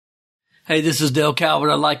Hey, this is Dale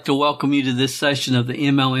Calvert. I'd like to welcome you to this session of the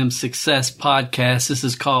MLM Success Podcast. This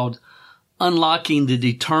is called Unlocking the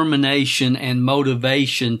Determination and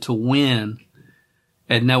Motivation to Win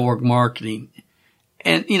at Network Marketing.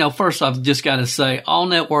 And, first I've just got to say, all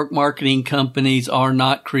network marketing companies are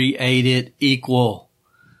not created equal.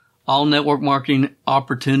 All network marketing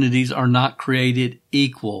opportunities are not created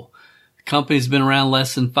equal. The company's been around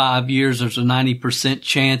less than 5 years. There's a 90%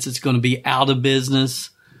 chance it's going to be out of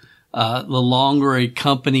business. The longer a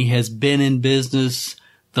company has been in business,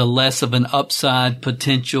 the less of an upside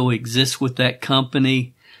potential exists with that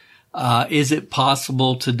company. Is it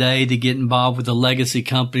possible today to get involved with a legacy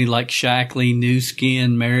company like Shaklee, Nu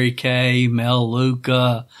Skin, Mary Kay,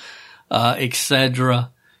 Melaleuca,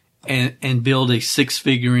 etc., and build a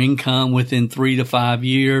six-figure income within 3 to 5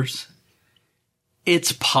 years?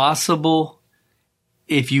 It's possible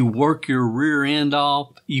if you work your rear end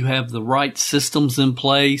off, you have the right systems in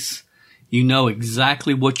place, you know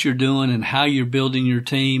exactly what you're doing and how you're building your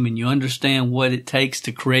team, and you understand what it takes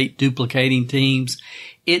to create duplicating teams.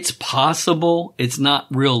 It's possible. It's not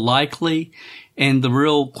real likely. And the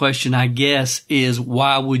real question, I guess, is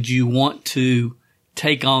why would you want to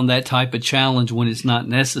take on that type of challenge when it's not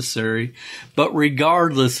necessary? But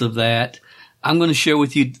regardless of that, I'm going to share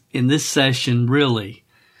with you in this session really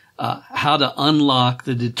how to unlock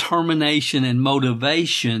the determination and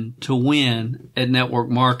motivation to win at network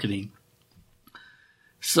marketing.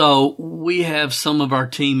 So we have some of our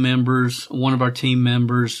team members, one of our team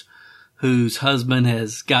members whose husband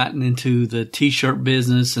has gotten into the t-shirt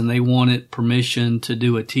business, and they wanted permission to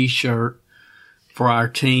do a t-shirt for our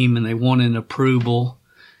team, and they wanted approval,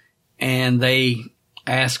 and they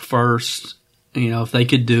asked first, if they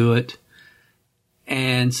could do it.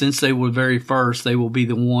 And since they were very first, they will be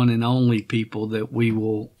the one and only people that we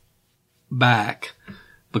will back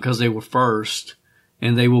because they were first,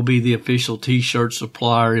 and they will be the official t-shirt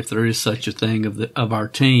supplier if there is such a thing of our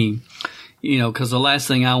team. Because the last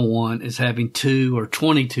thing I want is having 2 or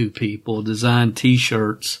 22 people design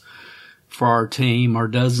t-shirts for our team, or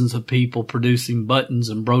dozens of people producing buttons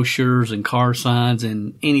and brochures and car signs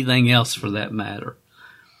and anything else for that matter.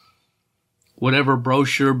 Whatever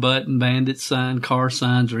brochure, button, bandit sign, car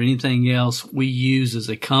signs, or anything else we use as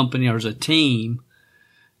a company or as a team,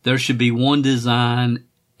 there should be one design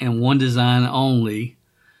and one design only,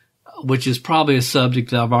 which is probably a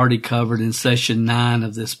subject that I've already covered in session 9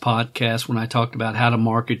 of this podcast when I talked about how to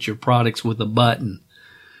market your products with a button.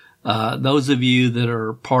 Those of you that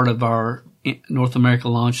are part of our North America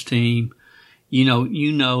launch team, you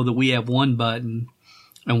know that we have one button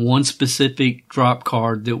and one specific drop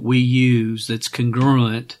card that we use that's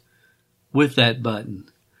congruent with that button.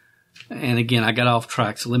 And again, I got off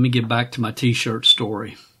track, so let me get back to my t-shirt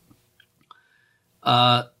story.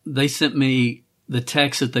 They sent me the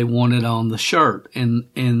text that they wanted on the shirt, and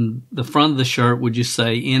the front of the shirt would just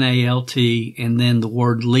say NALT and then the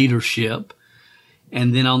word leadership.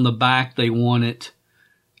 And then on the back, they wanted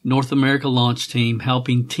North America Launch Team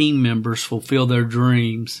helping team members fulfill their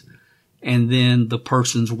dreams, and then the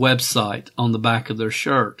person's website on the back of their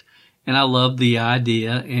shirt. And I love the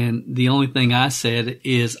idea, and the only thing I said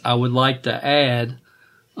is I would like to add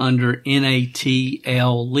under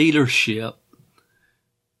NATL leadership,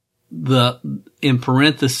 in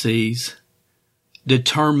parentheses,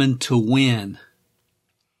 determined to win.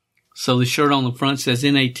 So the shirt on the front says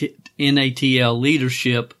NATL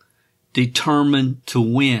leadership, determined to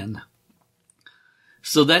win.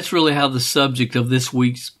 So that's really how the subject of this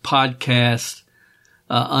week's podcast,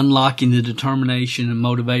 unlocking the determination and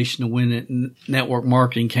motivation to win at network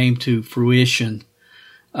marketing, came to fruition.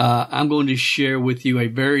 I'm going to share with you a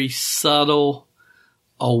very subtle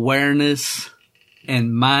awareness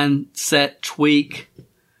and mindset tweak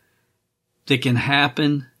that can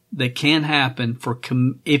happen for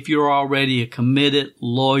if you're already a committed,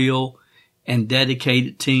 loyal, and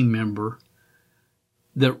dedicated team member.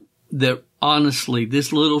 That honestly,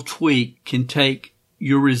 this little tweak can take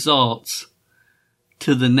your results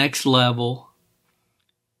to the next level,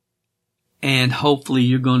 and hopefully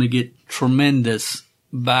you're going to get tremendous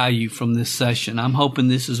value from this session. I'm hoping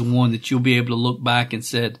this is one that you'll be able to look back and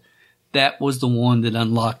said, that was the one that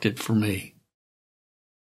unlocked it for me.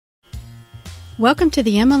 Welcome to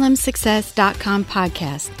the MLMsuccess.com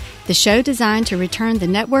podcast, the show designed to return the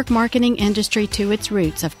network marketing industry to its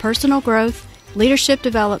roots of personal growth, leadership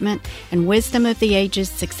development, and wisdom of the ages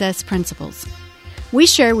success principles. We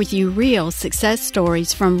share with you real success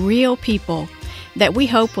stories from real people that we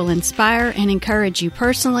hope will inspire and encourage you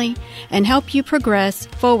personally and help you progress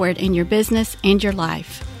forward in your business and your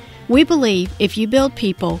life. We believe if you build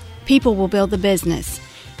people, people will build the business.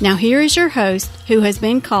 Now here is your host who has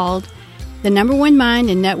been called the #1 mind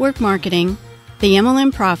in network marketing, the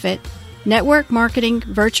MLM Prophet, network marketing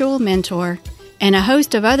virtual mentor, and a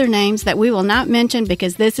host of other names that we will not mention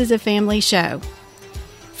because this is a family show.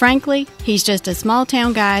 Frankly, he's just a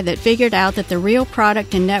small-town guy that figured out that the real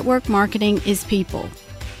product in network marketing is people.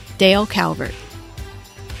 Dale Calvert.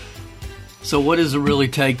 So what does it really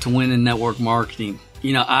take to win in network marketing?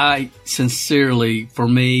 I sincerely, for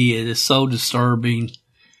me, it is so disturbing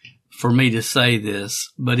for me to say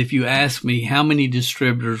this, but if you ask me how many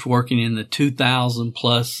distributors working in the 2,000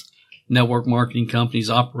 plus network marketing companies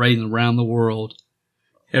operating around the world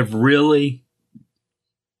have really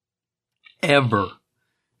ever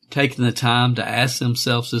taken the time to ask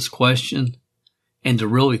themselves this question and to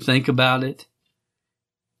really think about it,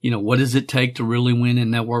 what does it take to really win in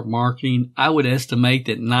network marketing? I would estimate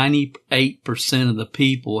that 98% of the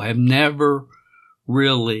people have never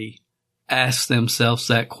really asked themselves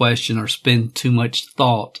that question or spend too much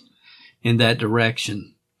thought in that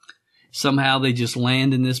direction. Somehow they just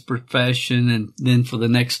land in this profession and then for the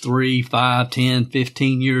next 3, 5, 10,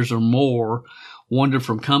 15 years or more, wander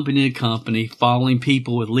from company to company, following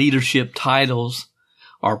people with leadership titles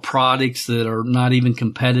or products that are not even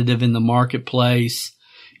competitive in the marketplace.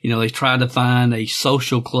 They try to find a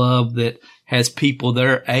social club that has people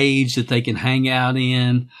their age that they can hang out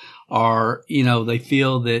in, or, they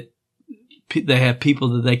feel that they have people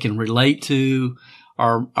that they can relate to,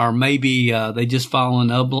 or maybe they just follow an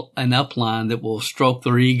upline that will stroke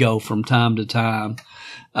their ego from time to time.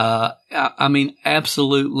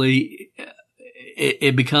 Absolutely,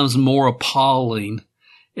 it becomes more appalling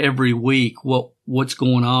every week what's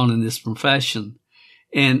going on in this profession.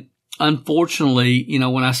 And unfortunately,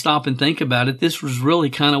 when I stop and think about it, this was really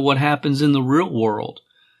kind of what happens in the real world.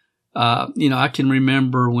 I can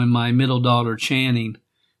remember when my middle daughter, Channing,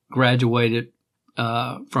 graduated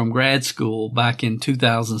from grad school back in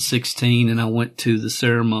 2016, and I went to the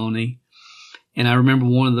ceremony. And I remember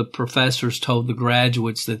one of the professors told the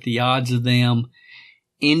graduates that the odds of them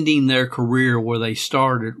ending their career where they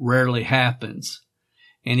started rarely happens.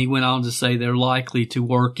 And he went on to say they're likely to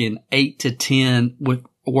work for 8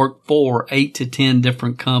 to 10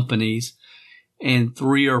 different companies and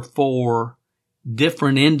 3 or 4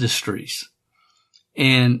 different industries.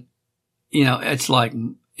 And, it's like,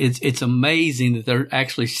 it's amazing that they're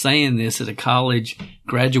actually saying this at a college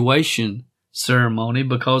graduation ceremony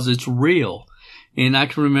because it's real. And I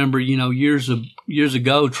can remember, years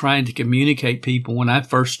ago trying to communicate people when I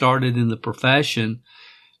first started in the profession,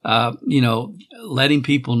 letting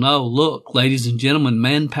people know, look, ladies and gentlemen,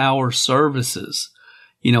 Manpower Services,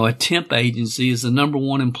 a temp agency is the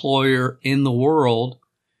 #1 employer in the world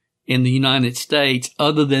in the United States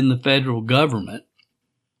other than the federal government.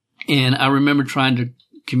 And I remember trying to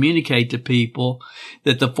communicate to people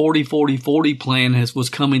that the 40-40-40 plan was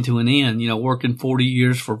coming to an end, working 40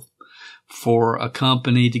 years for a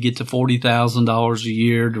company to get to $40,000 a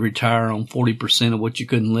year to retire on 40% of what you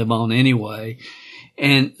couldn't live on anyway.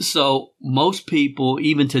 And so most people,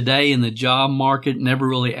 even today in the job market, never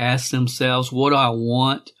really ask themselves, what do I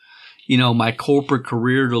want, my corporate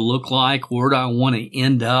career to look like? Where do I want to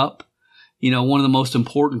end up? One of the most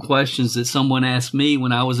important questions that someone asked me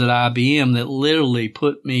when I was at IBM that literally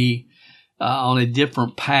put me on a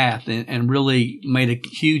different path and really made a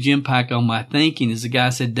huge impact on my thinking is the guy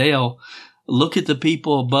said, Dale, look at the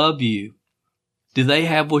people above you. Do they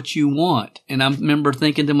have what you want? And I remember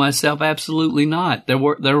thinking to myself, absolutely not. They're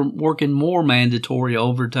working more mandatory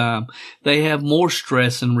overtime. They have more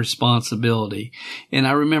stress and responsibility. And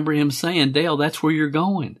I remember him saying, Dale, that's where you're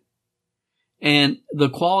going. And the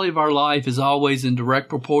quality of our life is always in direct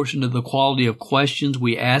proportion to the quality of questions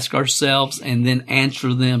we ask ourselves and then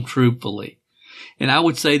answer them truthfully. And I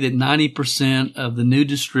would say that 90% of the new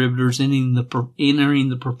distributors entering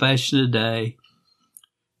the profession today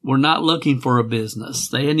were not looking for a business.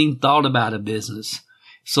 They hadn't even thought about a business.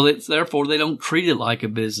 So therefore, they don't treat it like a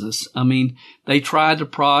business. They tried the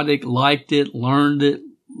product, liked it, learned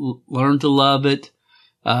to love it.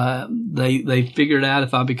 They figured out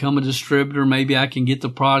if I become a distributor, maybe I can get the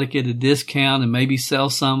product at a discount and maybe sell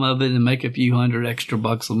some of it and make a few $100 extra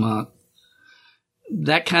a month.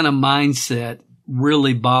 That kind of mindset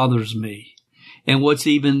really bothers me. And what's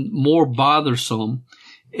even more bothersome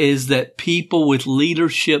is that people with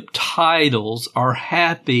leadership titles are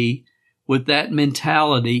happy with that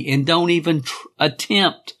mentality and don't even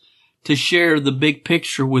attempt to share the big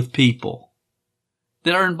picture with people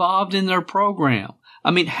that are involved in their program.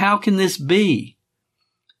 How can this be?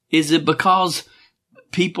 Is it because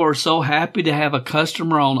people are so happy to have a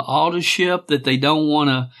customer on auto-ship that they don't want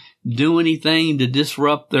to do anything to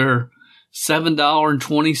disrupt their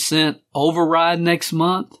 $7.20 override next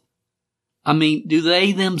month? I mean, do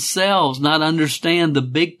they themselves not understand the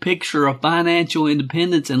big picture of financial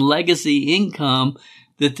independence and legacy income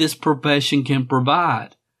that this profession can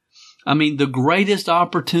provide? I mean, the greatest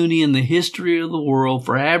opportunity in the history of the world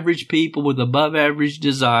for average people with above average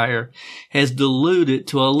desire has diluted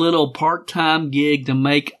to a little part-time gig to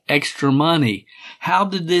make extra money. How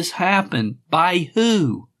did this happen? By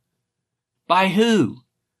who? By who?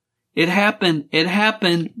 It happened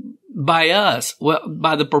by us, well,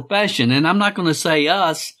 by the profession. And I'm not going to say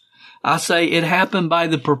us. I say it happened by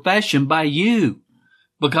the profession, by you,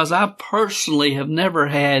 because I personally have never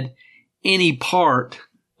had any part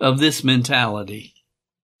of this mentality.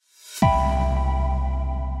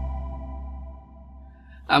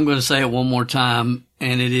 I'm going to say it one more time,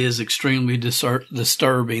 and it is extremely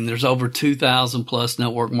disturbing. There's over 2,000 plus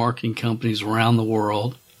network marketing companies around the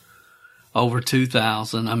world. Over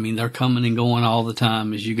 2,000. I mean, they're coming and going all the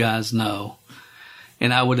time, as you guys know.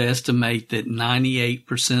 And I would estimate that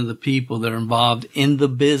 98% of the people that are involved in the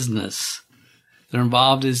business, they're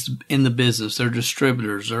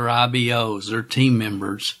distributors, they're IBOs, they're team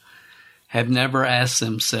members, have never asked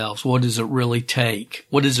themselves, what does it really take?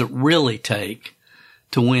 What does it really take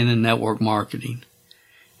to win in network marketing?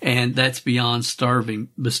 And that's beyond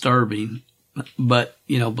disturbing. But,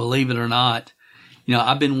 believe it or not,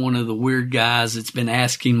 I've been one of the weird guys that's been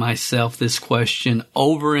asking myself this question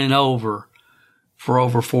over and over for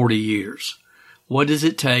over 40 years. What does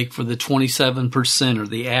it take for the 27% or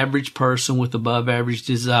the average person with above average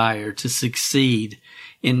desire to succeed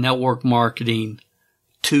in network marketing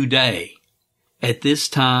today, at this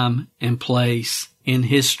time and place in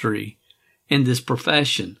history, in this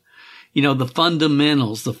profession? The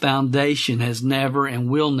fundamentals, the foundation has never and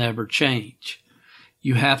will never change.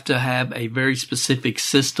 You have to have a very specific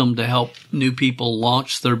system to help new people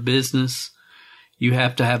launch their business. You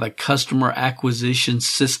have to have a customer acquisition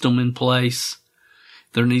system in place.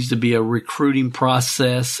 There needs to be a recruiting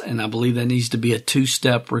process, and I believe that needs to be a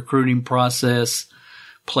 2-step recruiting process.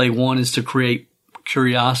 Play 1 is to create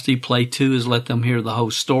curiosity. Play 2 is let them hear the whole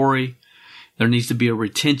story. There needs to be a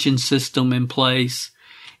retention system in place.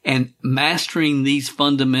 And mastering these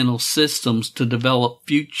fundamental systems to develop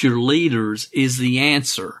future leaders is the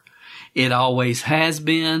answer. It always has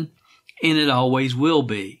been, and it always will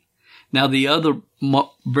be. Now, the other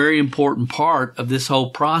very important part of this whole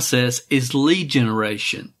process is lead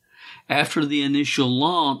generation. After the initial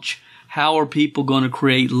launch, how are people going to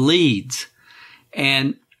create leads?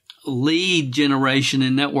 And lead generation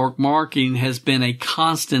in network marketing has been a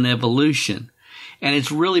constant evolution. And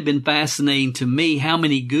it's really been fascinating to me how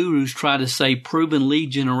many gurus try to say proven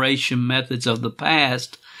lead generation methods of the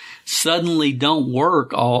past suddenly don't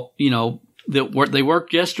work. They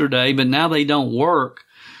worked yesterday, but now they don't work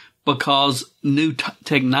because new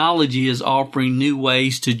technology is offering new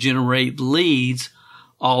ways to generate leads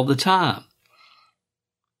all the time.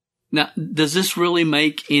 Now, does this really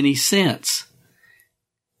make any sense?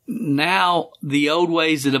 Now, the old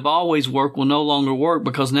ways that have always worked will no longer work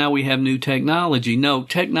because now we have new technology. No,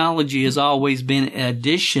 technology has always been an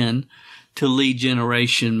addition to lead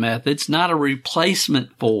generation methods, not a replacement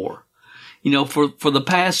for. For the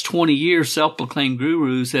past 20 years, self-proclaimed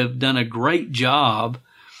gurus have done a great job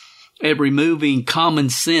at removing common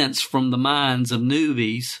sense from the minds of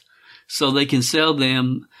newbies so they can sell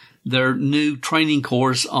them their new training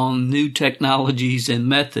course on new technologies and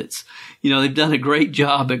methods. They've done a great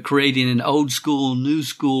job at creating an old school, new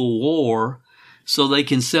school war so they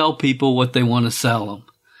can sell people what they want to sell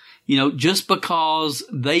them. Just because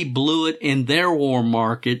they blew it in their war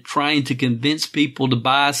market trying to convince people to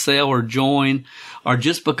buy, sell, or join, or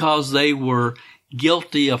just because they were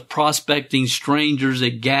guilty of prospecting strangers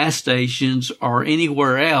at gas stations or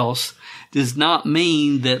anywhere else, does not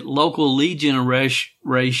mean that local lead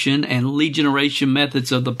generation and lead generation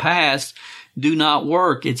methods of the past do not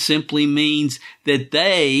work. It simply means that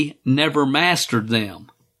they never mastered them.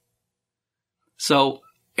 So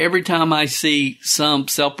every time I see some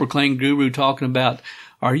self-proclaimed guru talking about,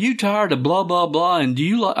 are you tired of blah, blah, blah? And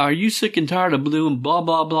are you sick and tired of doing blah,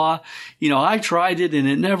 blah, blah? I tried it and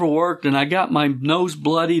it never worked and I got my nose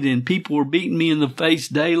bloodied and people were beating me in the face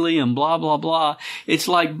daily and blah, blah, blah. It's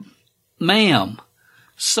like, ma'am,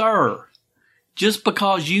 sir, just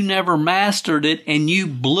because you never mastered it and you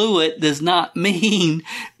blew it does not mean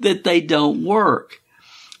that they don't work.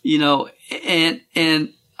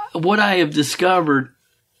 And what I have discovered,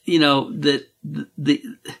 that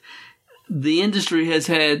the industry has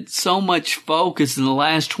had so much focus in the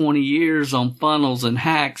last 20 years on funnels and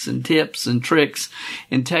hacks and tips and tricks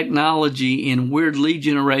and technology and weird lead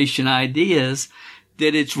generation ideas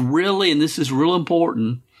that it's really, and this is real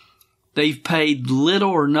important, they've paid little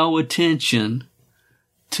or no attention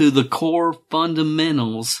to the core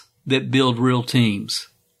fundamentals that build real teams.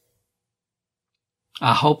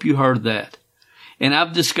 I hope you heard that. And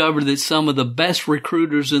I've discovered that some of the best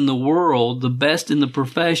recruiters in the world, the best in the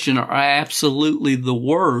profession, are absolutely the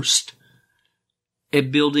worst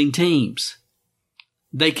at building teams.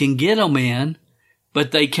 They can get them in,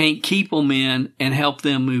 but they can't keep them in and help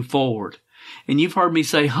them move forward. And you've heard me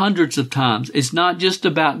say hundreds of times, it's not just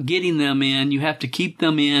about getting them in. You have to keep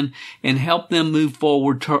them in and help them move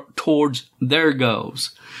forward towards their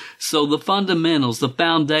goals. So the fundamentals, the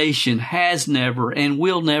foundation has never and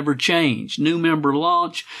will never change. New member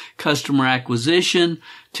launch, customer acquisition,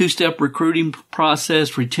 two-step recruiting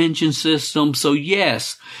process, retention system. So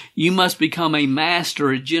yes, you must become a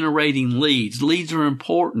master at generating leads. Leads are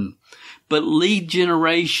important, but lead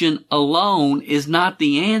generation alone is not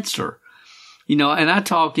the answer. You know, and I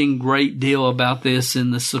talk in great deal about this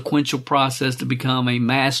in the sequential process to become a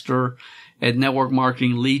master at network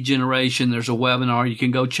marketing lead generation. There's a webinar. You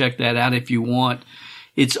can go check that out if you want.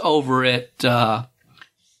 It's over at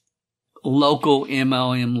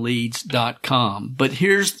localmlmleads.com. But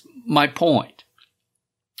here's my point.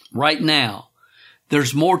 Right now,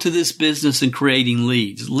 there's more to this business than creating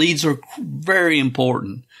leads. Leads are very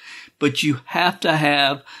important, but you have to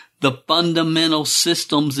have the fundamental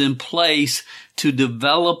systems in place to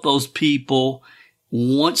develop those people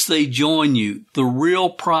once they join you. The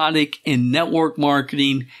real product in network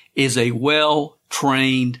marketing is a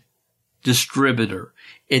well-trained distributor.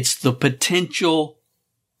 It's the potential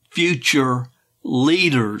future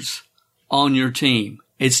leaders on your team.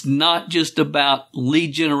 It's not just about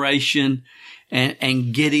lead generation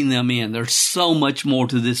and getting them in. There's so much more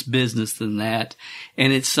to this business than that.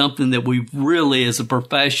 And it's something that we've really, as a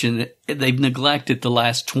profession, they've neglected the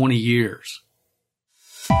last 20 years.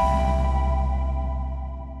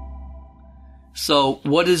 So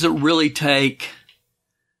what does it really take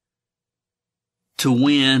to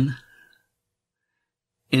win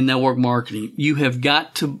in network marketing? You've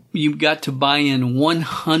got to buy in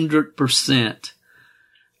 100%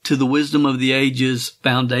 to the wisdom of the ages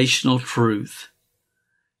foundational truth.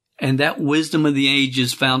 And that wisdom of the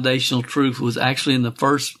ages foundational truth was actually in the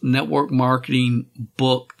first network marketing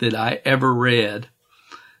book that I ever read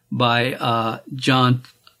by John,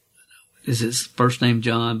 is his first name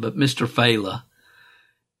John, but Mr. Fala.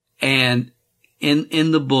 And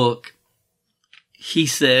in the book, he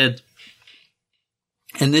said,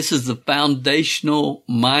 and this is the foundational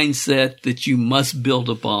mindset that you must build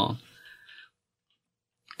upon.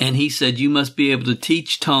 And he said, you must be able to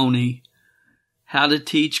teach Tony how to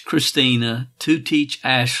teach Christina, to teach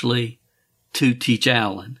Ashley, to teach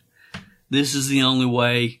Alan. This is the only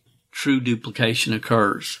way true duplication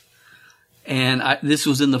occurs. And this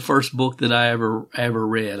was in the first book that I ever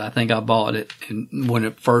read. I think I bought it when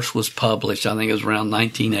it first was published. I think it was around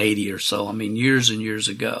 1980 or so. I mean, years and years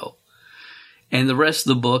ago. And the rest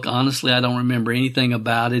of the book, honestly, I don't remember anything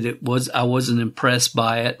about it. I wasn't impressed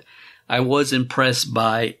by it. I was impressed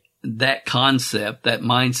by that concept, that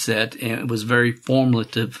mindset, and it was very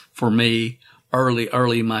formative for me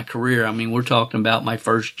early in my career. I mean, we're talking about my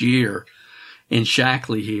first year in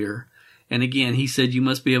Shackley here. And again, he said, you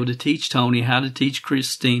must be able to teach Tony how to teach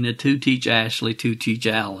Christina, to teach Ashley, to teach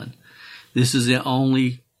Alan. This is the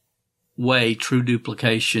only way true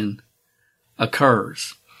duplication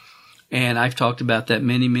occurs. And I've talked about that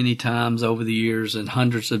many, many times over the years in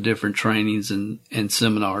hundreds of different trainings and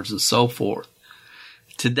seminars and so forth.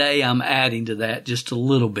 Today, I'm adding to that just a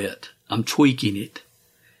little bit. I'm tweaking it.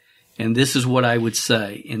 And this is what I would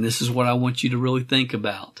say. And this is what I want you to really think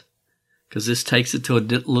about, because this takes it to a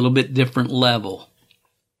little bit different level.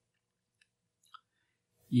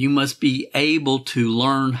 You must be able to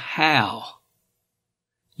learn how.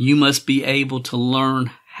 You must be able to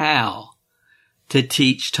learn how to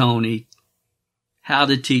teach Tony, how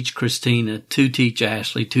to teach Christina, to teach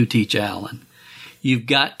Ashley, to teach Alan. You've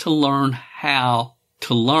got to learn how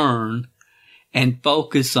to learn and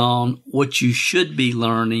focus on what you should be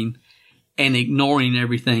learning and ignoring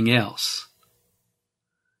everything else.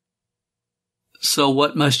 So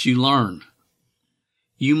what must you learn?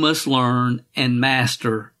 You must learn and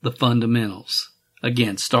master the fundamentals.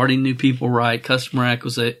 Again, starting new people right, customer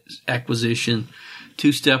acquisition,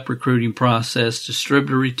 two-step recruiting process,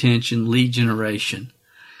 distributor retention, lead generation.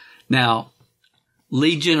 Now,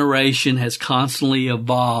 lead generation has constantly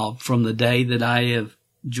evolved from the day that I have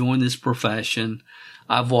joined this profession.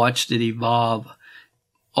 I've watched it evolve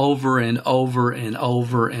over and over and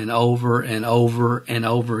over and over and over and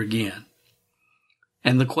over again.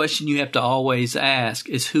 And the question you have to always ask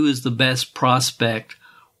is, who is the best prospect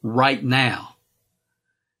right now?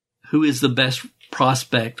 who is the best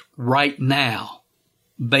prospect right now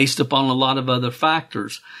based upon a lot of other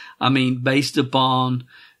factors. I mean, based upon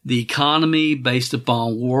the economy, based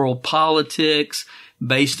upon world politics,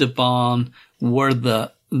 based upon where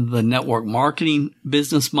the network marketing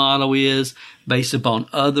business model is, based upon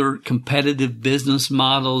other competitive business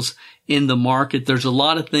models in the market. There's a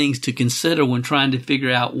lot of things to consider when trying to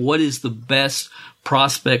figure out what is the best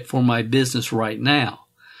prospect for my business right now.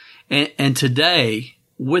 And today,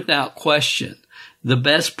 without question, the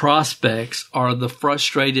best prospects are the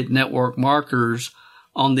frustrated network marketers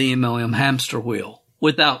on the MLM hamster wheel.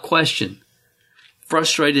 Without question.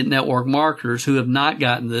 Frustrated network marketers who have not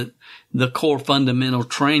gotten the core fundamental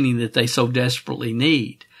training that they so desperately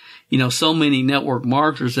need. You know, so many network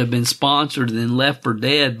marketers have been sponsored and then left for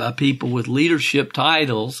dead by people with leadership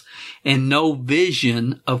titles and no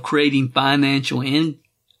vision of creating financial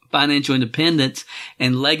independence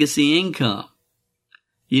and legacy income.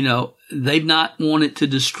 You know, they've not wanted to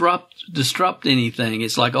disrupt anything.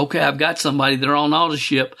 It's like, okay, I've got somebody, they're on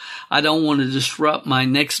autoship. I don't want to disrupt my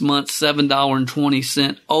next month's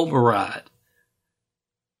 $7.20 override.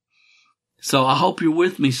 So I hope you're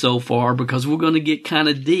with me so far, because we're going to get kind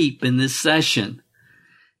of deep in this session.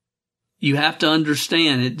 You have to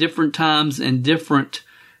understand at different times and different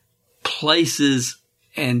places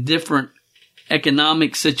and different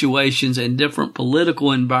economic situations and different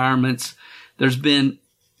political environments, there's been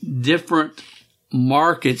different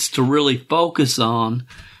markets to really focus on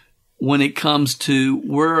when it comes to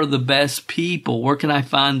where are the best people, where can I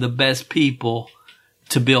find the best people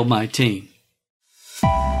to build my team.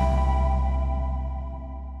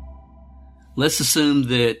 Let's assume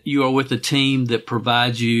that you are with a team that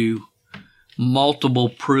provides you multiple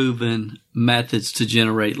proven methods to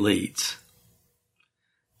generate leads.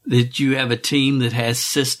 That you have a team that has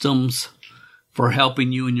systems for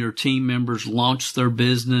helping you and your team members launch their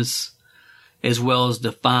business, as well as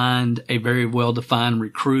a very well-defined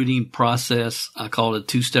recruiting process. I call it a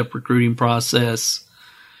two-step recruiting process.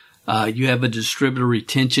 You have a distributor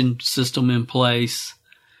retention system in place.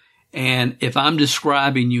 And if I'm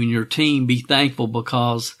describing you and your team, be thankful,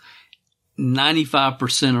 because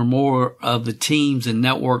 95% or more of the teams in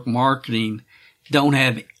network marketing don't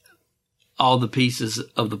have all the pieces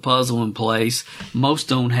of the puzzle in place. Most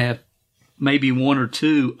don't have maybe one or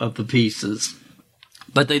two of the pieces,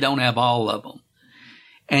 but they don't have all of them.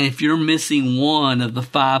 And if you're missing one of the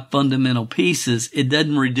 5 fundamental pieces, it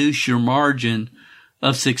doesn't reduce your margin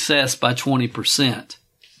of success by 20%.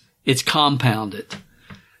 It's compounded.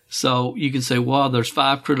 So you can say, well, there's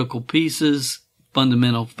 5 critical pieces,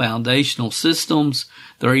 fundamental foundational systems.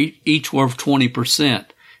 They're each worth 20%.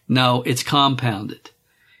 No, it's compounded.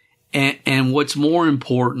 And what's more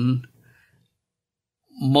important,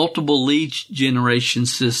 multiple lead generation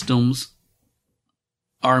systems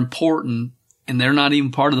are important, and they're not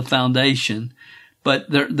even part of the foundation, but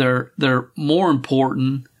they're more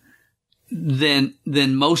important than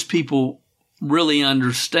most people really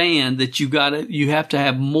understand. That you have to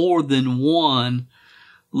have more than one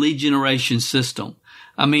lead generation system.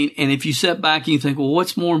 I mean, and if you step back and you think, well,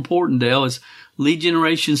 what's more important, Dale? Is lead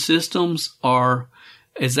generation systems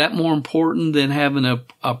is that more important than having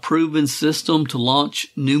a proven system to launch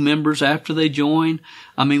new members after they join?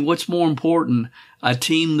 I mean, what's more important? A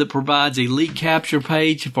team that provides a lead capture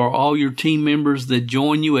page for all your team members that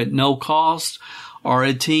join you at no cost, or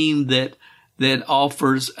a team that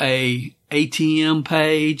offers a ATM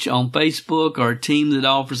page on Facebook, or a team that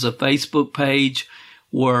offers a Facebook page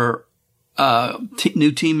where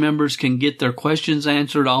new team members can get their questions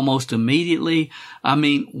answered almost immediately? I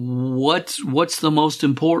mean, what's the most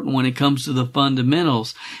important when it comes to the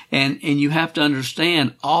fundamentals? And you have to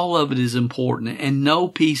understand all of it is important, and no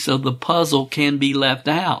piece of the puzzle can be left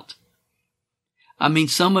out. I mean,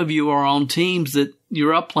 some of you are on teams that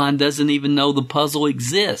your upline doesn't even know the puzzle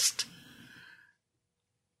exists.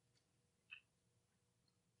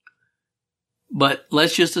 But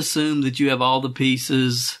let's just assume that you have all the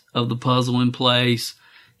pieces of the puzzle in place.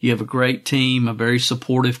 You have a great team, a very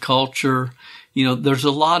supportive culture. You know, there's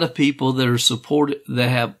a lot of people that are that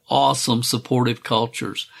have awesome supportive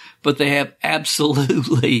cultures, but they have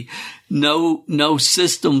absolutely no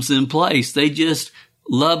systems in place. They just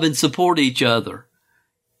love and support each other.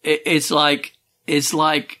 It's like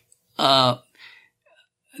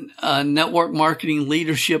Network Marketing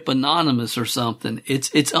Leadership Anonymous or something.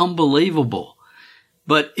 It's unbelievable.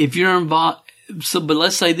 But if you're involved, but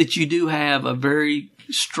let's say that you do have a very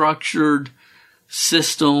structured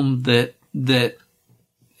system that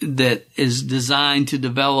is designed to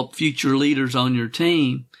develop future leaders on your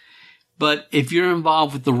team. But if you're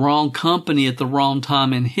involved with the wrong company at the wrong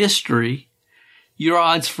time in history, your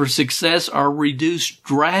odds for success are reduced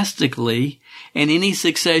drastically, and any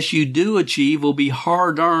success you do achieve will be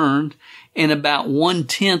hard-earned and about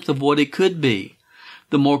 1/10 of what it could be.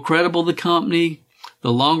 The more credible the company,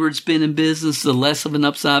 the longer it's been in business, the less of an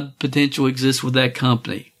upside potential exists with that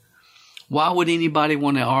company. Why would anybody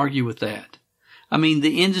want to argue with that? I mean,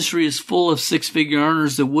 the industry is full of 6-figure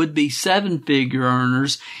earners that would be 7-figure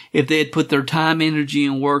earners if they had put their time, energy,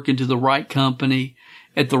 and work into the right company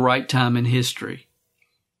at the right time in history.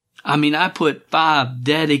 I mean, I put 5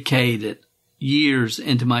 dedicated years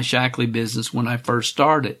into my Shaklee business when I first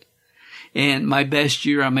started. And my best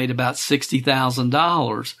year, I made about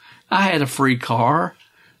 $60,000. I had a free car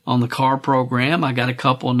on the car program. I got a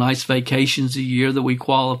couple of nice vacations a year that we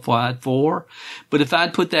qualified for. But if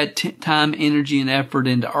I'd put that time, energy, and effort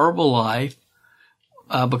into Herbalife,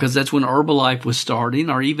 because that's when Herbalife was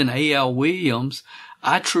starting, or even A.L. Williams,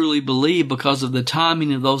 I truly believe because of the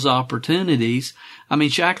timing of those opportunities. I mean,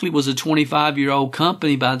 Shaklee was a 25-year-old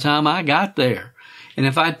company by the time I got there. And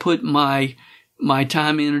if I'd put my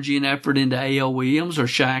time, energy, and effort into A.L. Williams or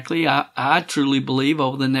Shaklee, I truly believe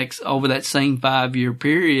over that same 5-year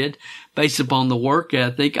period, based upon the work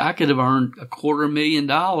ethic, I could have earned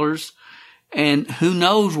 $250,000, and who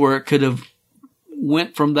knows where it could have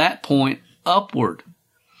went from that point upward.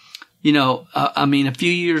 You know, I mean, a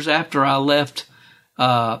few years after I left,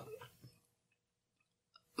 my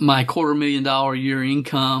 $250,000 a year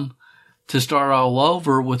income to start all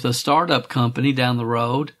over with a startup company down the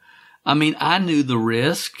road, I mean, I knew the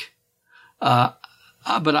risk, but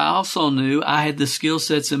I also knew I had the skill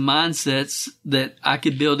sets and mindsets that I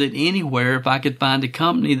could build it anywhere if I could find a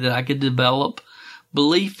company that I could develop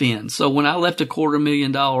belief in. So when I left a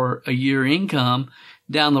 $250,000 a year income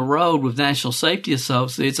down the road with National Safety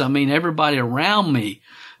Associates, I mean, everybody around me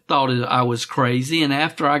thought I was crazy. And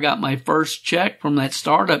after I got my first check from that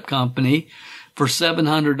startup company for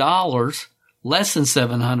 $700, less than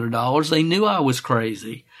 $700, they knew I was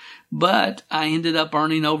crazy. But I ended up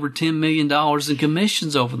earning over $10 million in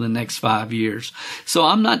commissions over the next 5 years. So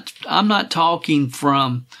I'm not talking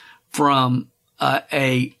from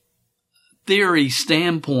a theory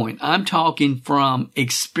standpoint. I'm talking from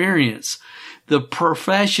experience. The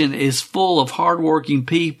profession is full of hardworking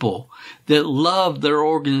people that love their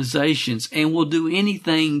organizations and will do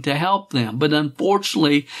anything to help them. But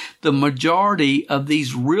unfortunately, the majority of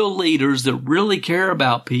these real leaders that really care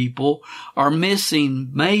about people are missing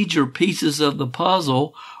major pieces of the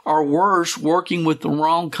puzzle, or worse, working with the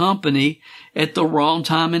wrong company at the wrong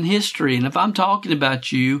time in history. And if I'm talking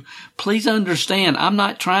about you, please understand, I'm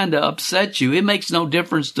not trying to upset you. It makes no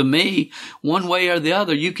difference to me one way or the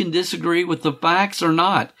other. You can disagree with the facts or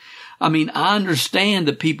not. I mean, I understand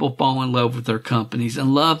that people fall in love with their companies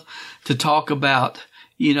and love to talk about,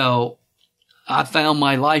 you know, I found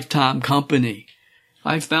my lifetime company.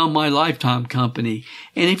 I found my lifetime company.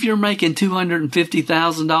 And if you're making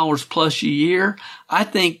 $250,000 plus a year, I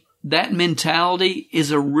think that mentality is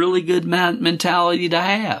a really good mentality to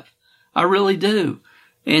have. I really do.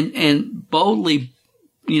 And boldly,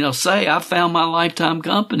 you know, say, I found my lifetime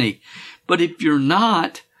company. But if you're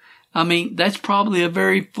not, I mean, that's probably a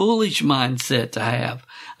very foolish mindset to have.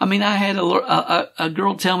 I mean, I had a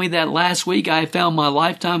girl tell me that last week. I found my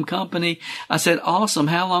lifetime company. I said, awesome.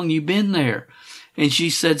 How long you been there? And she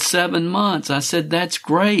said 7 months. I said, that's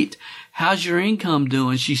great. How's your income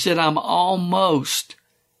doing? She said, I'm almost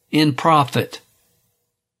in profit.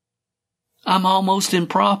 I'm almost in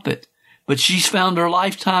profit. But she's found her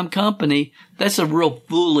lifetime company. That's a real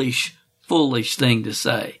foolish thing to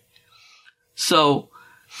say. So,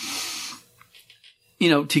 you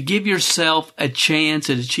know, to give yourself a chance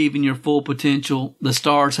at achieving your full potential, the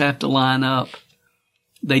stars have to line up.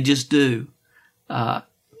 They just do.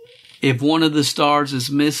 If one of the stars is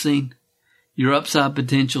missing, your upside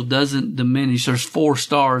potential doesn't diminish. There's 4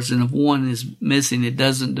 stars, and if one is missing, it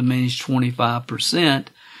doesn't diminish 25%.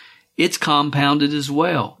 It's compounded as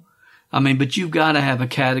well. I mean, but you've got to have a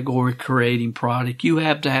category creating product. You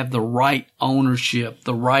have to have the right ownership,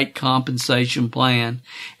 the right compensation plan,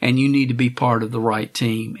 and you need to be part of the right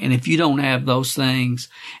team. And if you don't have those things,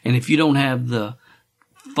 and if you don't have the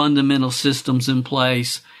fundamental systems in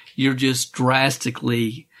place, you're just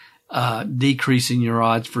drastically decreasing your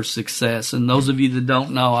odds for success. And those of you that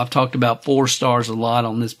don't know, I've talked about 4 stars a lot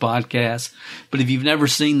on this podcast, but if you've never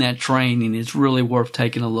seen that training, it's really worth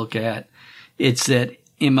taking a look at. It's at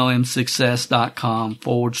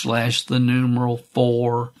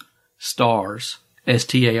MLMsuccess.com/4 stars, STARS.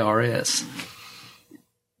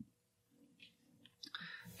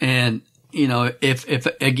 And, you know,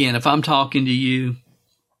 if I'm talking to you,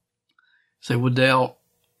 say, well, Dale,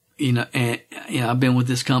 I've been with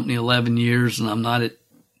this company 11 years and I'm not at,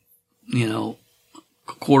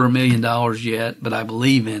 $250,000 yet, but I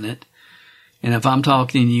believe in it. And if I'm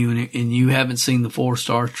talking to you and you haven't seen the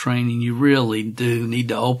 4-star training, you really do need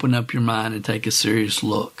to open up your mind and take a serious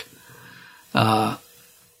look.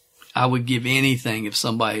 I would give anything if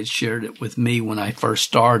somebody had shared it with me when I first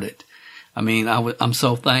started. I mean, I'm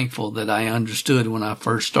so thankful that I understood when I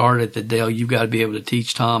first started that, Dale, you've got to be able to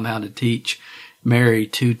teach Tom how to teach, Mary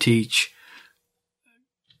to teach,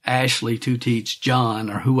 Ashley to teach John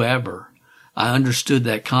or whoever. I understood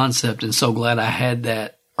that concept and so glad I had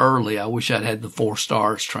that early. I wish I'd had the 4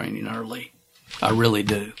 stars training early. I really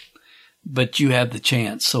do. But you have the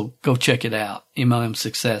chance, so go check it out.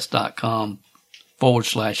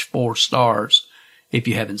 MLMsuccess.com/4 stars if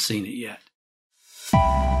you haven't seen it yet.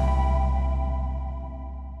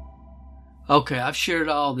 Okay, I've shared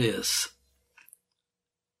all this.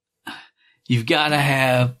 You've got to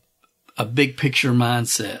have a big picture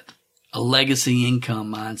mindset, a legacy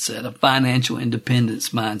income mindset, a financial independence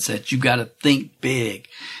mindset. You've got to think big,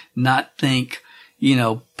 not think,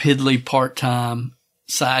 piddly part-time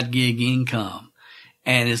side gig income.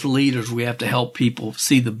 And as leaders, we have to help people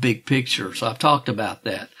see the big picture. So I've talked about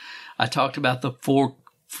that. I talked about the 4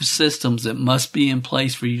 systems that must be in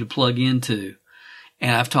place for you to plug into.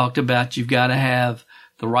 And I've talked about you've got to have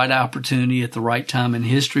the right opportunity at the right time in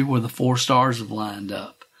history where the 4 stars have lined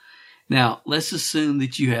up. Now, let's assume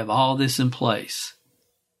that you have all this in place.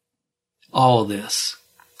 All of this.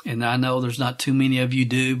 And I know there's not too many of you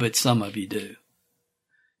do, but some of you do.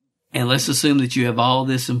 And let's assume that you have all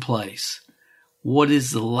this in place. What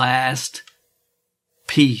is the last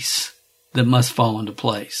piece that must fall into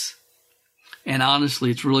place? And honestly,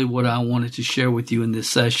 it's really what I wanted to share with you in this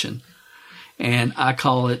session. And I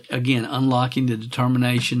call it, again, unlocking the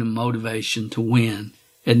determination and motivation to win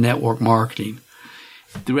in network marketing.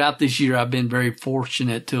 Throughout this year, I've been very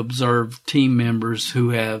fortunate to observe team members who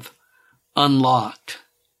have unlocked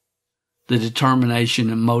the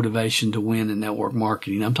determination and motivation to win in network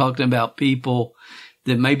marketing. I'm talking about people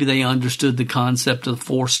that maybe they understood the concept of the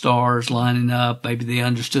 4 stars lining up. Maybe they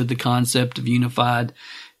understood the concept of unified,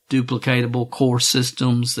 duplicatable core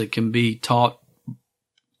systems that can be taught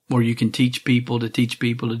where you can teach people to teach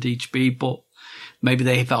people to teach people. Maybe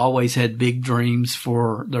they've always had big dreams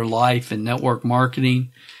for their life in network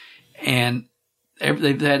marketing and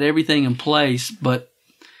they've had everything in place, but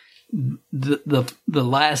the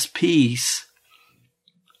last piece,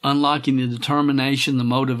 unlocking the determination, the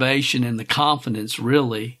motivation, and the confidence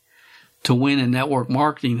really to win in network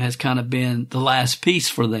marketing has kind of been the last piece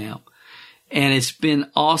for them. And it's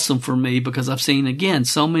been awesome for me because I've seen, again,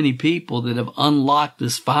 so many people that have unlocked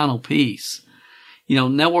this final piece.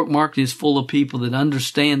 Network marketing is full of people that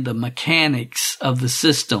understand the mechanics of the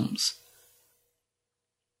systems.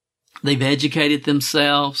 They've educated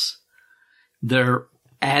themselves. They're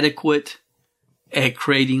adequate at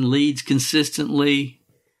creating leads consistently.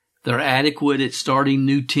 They're adequate at starting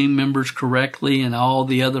new team members correctly and all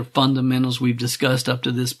the other fundamentals we've discussed up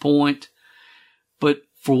to this point. But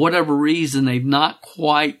for whatever reason, they've not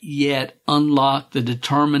quite yet unlocked the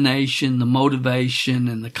determination, the motivation,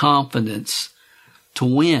 and the confidence to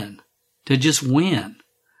win, to just win.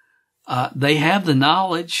 They have the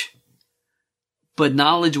knowledge, but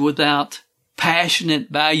knowledge without passionate,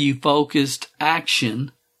 value-focused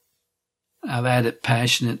action. I've added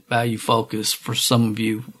passionate, value-focused for some of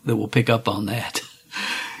you that will pick up on that.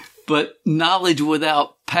 But knowledge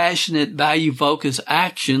without passionate, value-focused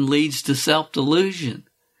action leads to self-delusion.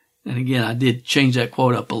 And again, I did change that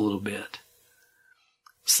quote up a little bit.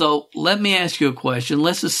 So let me ask you a question.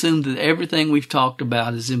 Let's assume that everything we've talked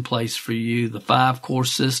about is in place for you. The 5 core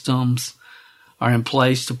systems are in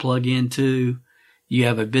place to plug into. You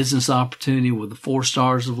have a business opportunity where the 4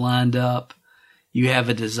 stars have lined up. You have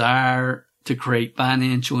a desire to create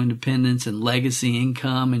financial independence and legacy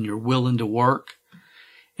income, and you're willing to work.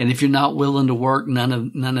 And if you're not willing to work, none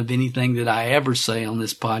of anything that I ever say on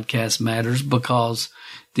this podcast matters, because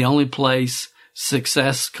the only place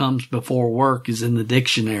success comes before work is in the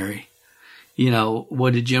dictionary.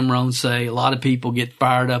 What did Jim Rohn say? A lot of people get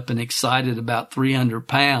fired up and excited about 300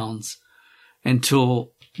 pounds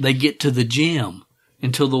until they get to the gym,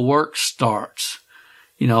 until the work starts.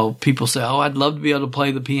 People say, I'd love to be able to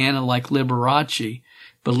play the piano like Liberace,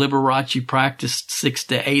 but Liberace practiced 6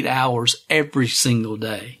 to 8 hours every single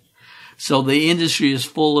day. So the industry is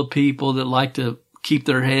full of people that like to keep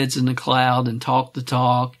their heads in the cloud and talk the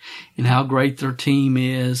talk and how great their team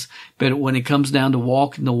is. But when it comes down to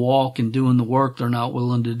walking the walk and doing the work, they're not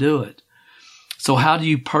willing to do it. So how do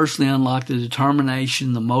you personally unlock the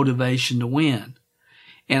determination, the motivation to win?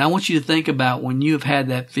 And I want you to think about when you have had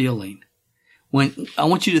that feeling. I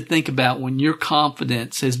want you to think about when your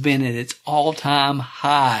confidence has been at its all-time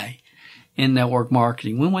high in network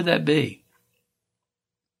marketing. When would that be?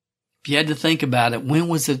 If you had to think about it, when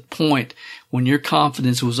was the point when your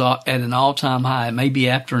confidence was at an all-time high? It may be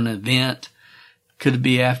after an event. Could it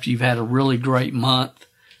be after you've had a really great month?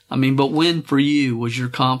 But when for you was your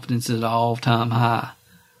confidence at an all-time high?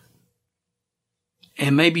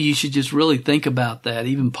 And maybe you should just really think about that.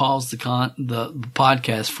 Even pause the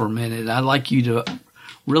podcast for a minute. I'd like you to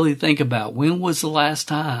really think about when was the last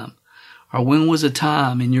time, or when was a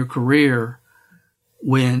time in your career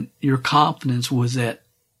when your confidence was at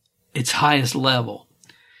its highest level.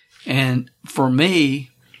 And for me,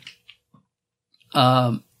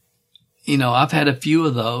 I've had a few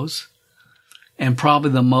of those, and probably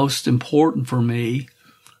the most important for me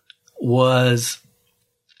was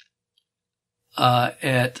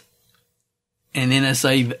at an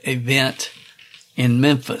NSA event in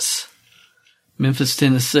Memphis,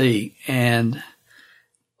 Tennessee. And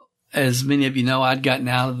as many of you know, I'd gotten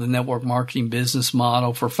out of the network marketing business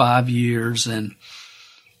model for 5 years and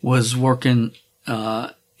was working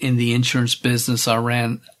in the insurance business. I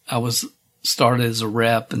was started as a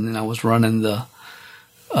rep, and then I was running the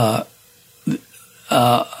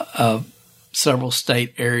several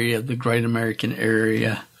state area, the Great American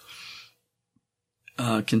area,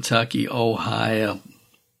 Kentucky, Ohio,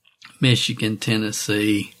 Michigan,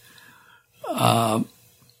 Tennessee. Had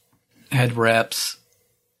reps,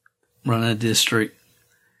 running a district,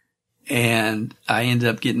 and I ended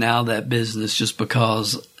up getting out of that business just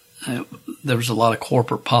because there was a lot of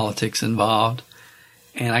corporate politics involved.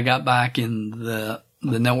 And I got back in the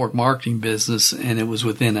network marketing business, and it was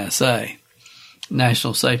with NSA,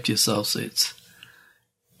 National Safety Associates.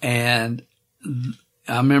 And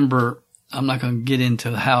I remember, I'm not going to get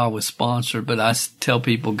into how I was sponsored, but I tell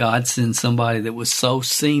people God sent somebody that was so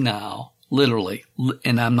senile, literally,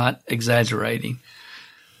 and I'm not exaggerating,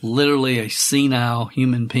 literally a senile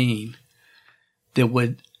human being that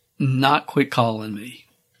would not quit calling me,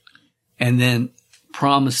 and then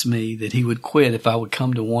promised me that he would quit if I would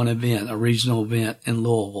come to one event, a regional event in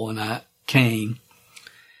Louisville. And I came.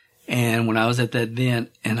 And when I was at that event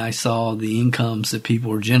and I saw the incomes that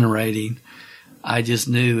people were generating, I just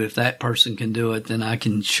knew if that person can do it, then I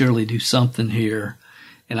can surely do something here.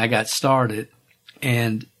 And I got started.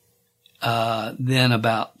 And then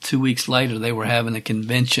about 2 weeks later, they were having a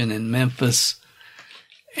convention in Memphis.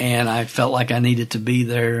 And I felt like I needed to be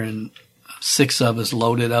there. And 6 of us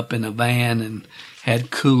loaded up in a van and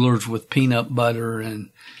had coolers with peanut butter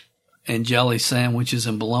and jelly sandwiches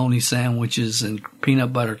and bologna sandwiches and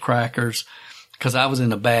peanut butter crackers, because I was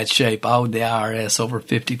in a bad shape. I owed the IRS over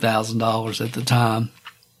 $50,000 at the time.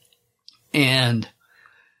 And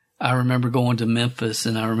I remember going to Memphis,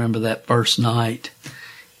 and I remember that first night,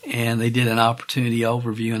 and they did an opportunity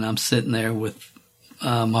overview, and I'm sitting there with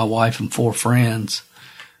my wife and 4 friends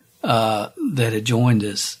that had joined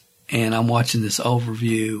us, and I'm watching this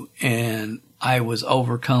overview, and I was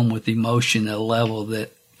overcome with emotion at a level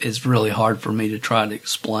that is really hard for me to try to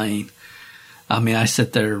explain. I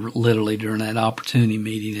sat there literally during that opportunity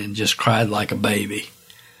meeting and just cried like a baby.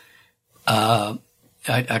 I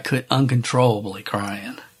could uncontrollably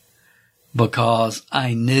crying, because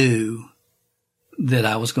I knew that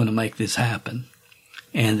I was going to make this happen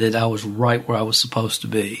and that I was right where I was supposed to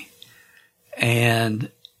be.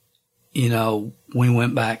 And, we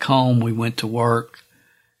went back home, we went to work,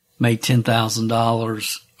 made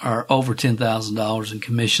 $10,000 or over $10,000 in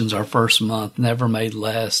commissions our first month, never made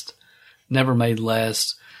less,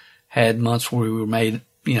 had months where we made,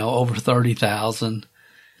 over 30,000.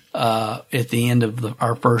 At the end of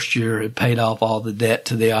our first year, it paid off all the debt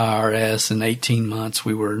to the IRS. In 18 months,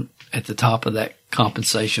 we were at the top of that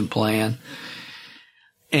compensation plan,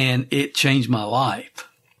 and it changed my life.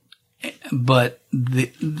 But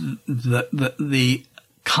the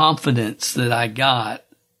confidence that I got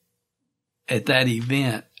at that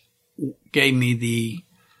event gave me the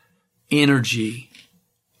energy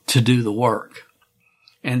to do the work.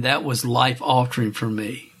 And that was life altering for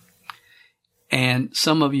me. And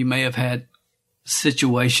some of you may have had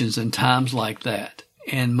situations and times like that.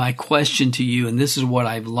 And my question to you, and this is what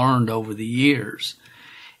I've learned over the years,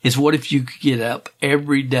 is what if you could get up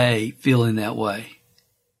every day feeling that way?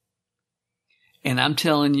 And I'm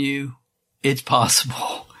telling you, it's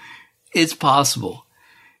possible. It's possible.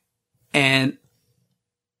 And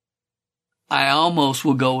I almost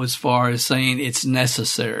will go as far as saying it's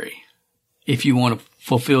necessary if you want to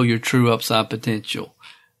fulfill your true upside potential.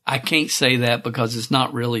 I can't say that because it's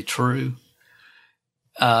not really true.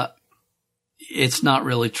 it's not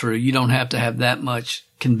really true. You don't have to have that much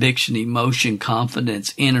conviction, emotion,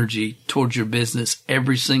 confidence, energy towards your business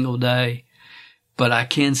every single day. But I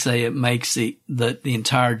can say it makes the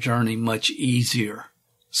entire journey much easier,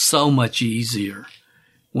 so much easier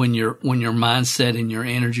when your mindset and your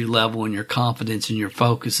energy level and your confidence and your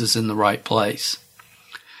focus is in the right place.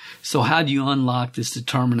 So how do you unlock this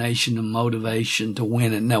determination and motivation to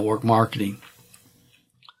win at network marketing?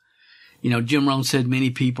 Jim Rohn said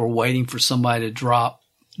many people are waiting for somebody to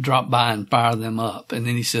drop by and fire them up. And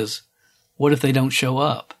then he says, what if they don't show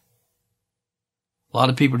up? A lot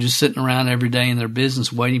of people are just sitting around every day in their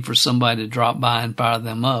business waiting for somebody to drop by and fire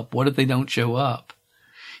them up. What if they don't show up?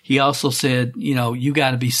 He also said, you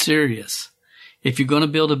got to be serious. If you're going to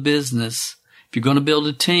build a business, if you're going to build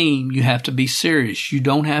a team, you have to be serious. You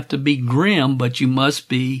don't have to be grim, but you must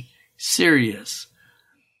be serious.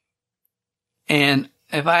 And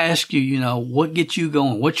if I ask you, what gets you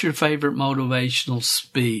going? What's your favorite motivational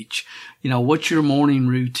speech? What's your morning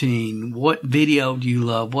routine? What video do you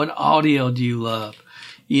love? What audio do you love?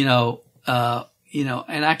 And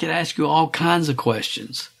I could ask you all kinds of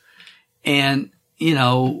questions. And,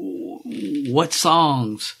 what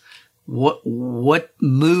songs, what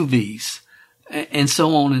movies, and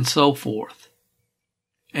so on and so forth.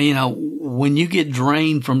 And, when you get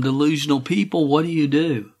drained from delusional people, what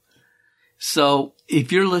do? So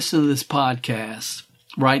if you're listening to this podcast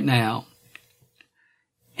right now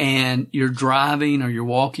and you're driving or you're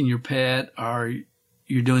walking your pet or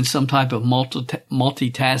you're doing some type of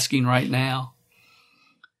multitasking right now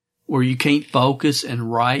where you can't focus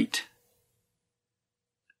and write,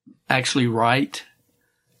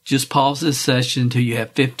 just pause this session until you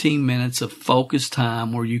have 15 minutes of focused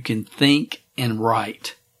time where you can think and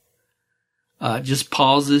write. Just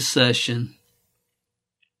pause this session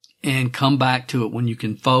and come back to it when you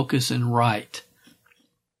can focus and write.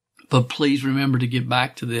 But please remember to get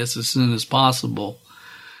back to this as soon as possible,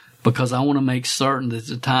 because I want to make certain that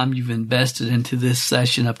the time you've invested into this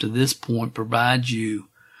session up to this point provides you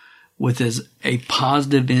with as a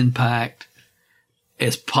positive impact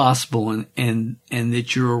as possible, and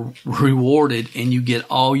that you're rewarded and you get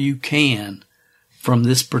all you can from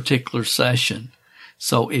this particular session.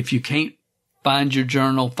 So if you can't find your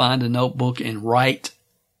journal, find a notebook and write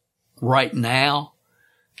right now,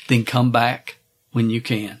 then come back when you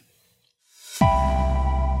can.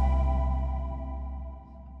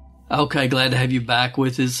 Okay, glad to have you back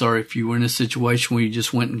with us. Or if you were in a situation where you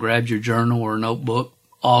just went and grabbed your journal or a notebook,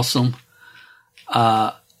 awesome.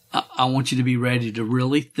 I want you to be ready to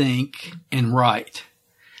really think and write.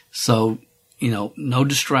 So, no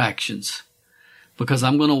distractions, because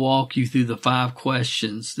I'm going to walk you through the 5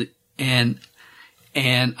 questions and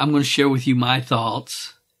I'm going to share with you my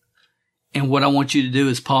thoughts. And what I want you to do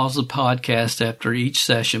is pause the podcast after each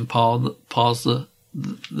session, pause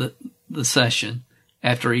the session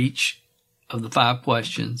after each of the 5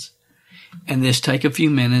 questions, and just take a few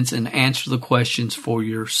minutes and answer the questions for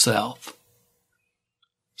yourself.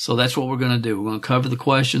 So that's what we're going to do. We're going to cover the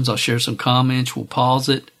questions. I'll share some comments. We'll pause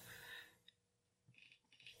it,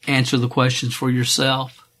 answer the questions for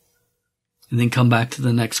yourself, and then come back to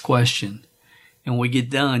the next question. And when we get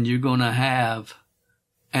done, you're going to have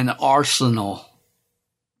an arsenal.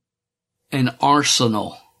 You're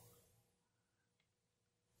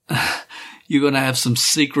going to have some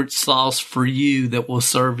secret sauce for you that will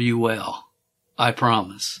serve you well. I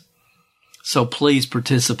promise. So please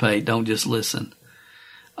participate. Don't just listen.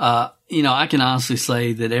 I can honestly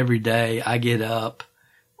say that every day I get up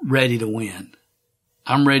ready to win.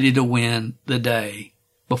 I'm ready to win the day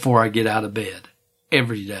before I get out of bed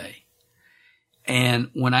every day. And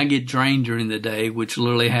when I get drained during the day, which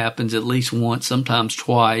literally happens at least once, sometimes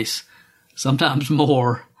twice, sometimes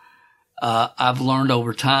more, I've learned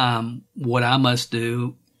over time what I must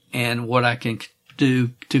do and what I can do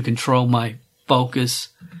to control my focus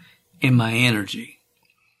and my energy.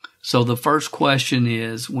 So the first question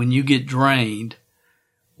is, when you get drained,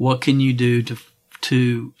 what can you do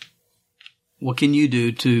to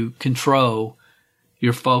control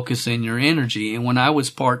your focus and your energy? And when I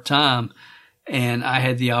was part-time and I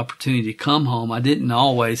had the opportunity to come home, I didn't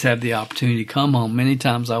always have the opportunity to come home. Many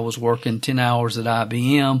times I was working 10 hours at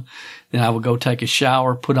IBM. Then I would go take a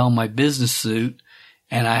shower, put on my business suit,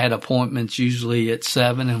 and I had appointments usually at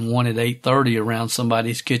 7 and one at 8:30 around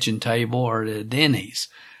somebody's kitchen table or at a Denny's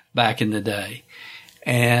back in the day.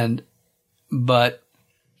 But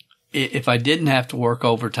if I didn't have to work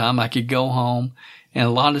overtime, I could go home. And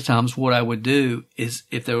a lot of times what I would do is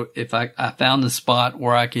if I found a spot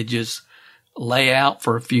where I could just lay out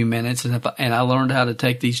for a few minutes, and I learned how to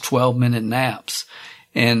take these 12-minute naps.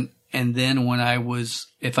 And And then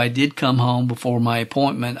if I did come home before my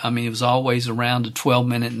appointment, it was always around a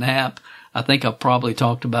 12-minute nap. I think I've probably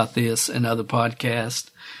talked about this in other podcasts.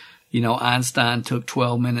 Einstein took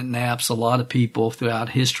 12-minute naps. A lot of people throughout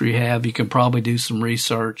history have. You can probably do some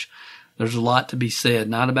research. There's a lot to be said,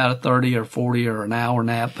 not about a 30 or 40 or an hour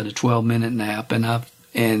nap, but a 12-minute nap.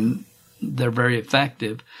 And they're very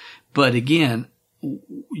effective. But again,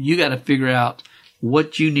 you got to figure out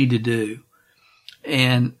what you need to do.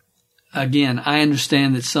 And again, I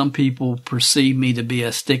understand that some people perceive me to be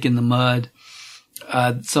a stick in the mud,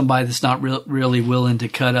 somebody that's not really willing to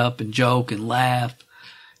cut up and joke and laugh.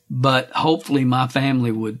 But hopefully my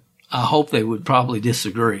family I hope they would probably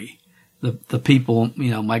disagree. The people,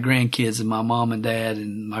 my grandkids and my mom and dad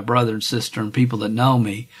and my brother and sister and people that know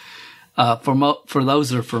me, for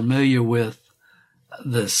those that are familiar with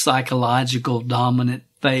the psychological dominant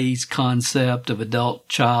phase concept of adult,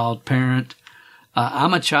 child, parent,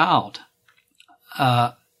 I'm a child.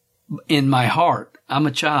 In my heart, I'm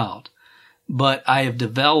a child. But I have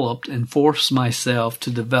developed and forced myself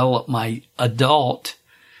to develop my adult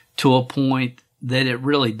to a point that it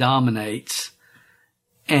really dominates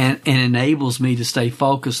and enables me to stay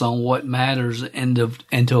focused on what matters and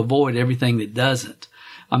to avoid everything that doesn't.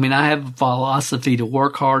 I have a philosophy to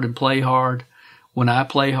work hard and play hard. When I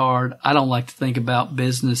play hard, I don't like to think about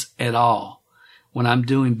business at all. When I'm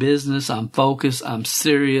doing business, I'm focused, I'm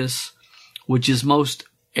serious, which is most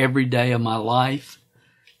every day of my life.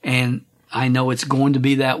 And I know it's going to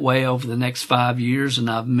be that way over the next 5 years, and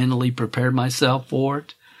I've mentally prepared myself for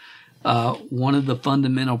it. One of the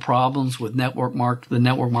fundamental problems with the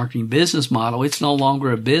network marketing business model, it's no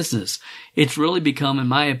longer a business. It's really become, in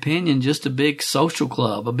my opinion, just a big social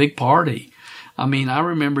club, a big party. I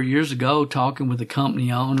remember years ago talking with a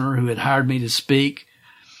company owner who had hired me to speak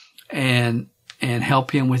and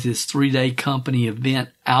help him with his 3-day company event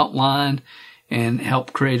outline and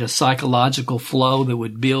help create a psychological flow that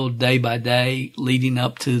would build day by day leading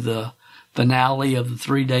up to the finale of the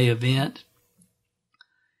 3-day event.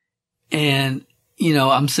 And,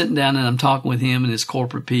 I'm sitting down and I'm talking with him and his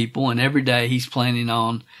corporate people, and every day he's planning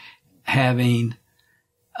on having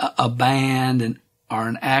a band or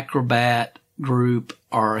an acrobat group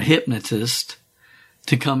or a hypnotist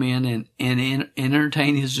to come in and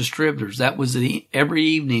entertain his distributors. That was every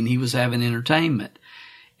evening he was having entertainment.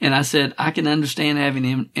 And I said, I can understand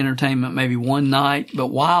having entertainment maybe one night, but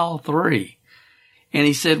why all 3? And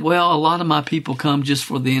he said, well, a lot of my people come just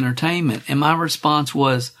for the entertainment. And my response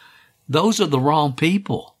was, those are the wrong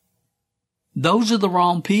people. Those are the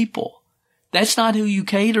wrong people. That's not who you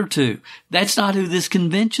cater to. That's not who this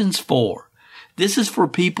convention's for. This is for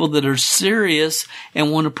people that are serious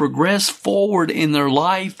and want to progress forward in their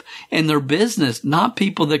life and their business, not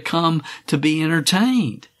people that come to be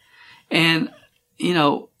entertained. And,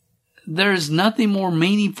 there's nothing more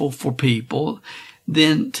meaningful for people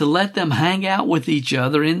than to let them hang out with each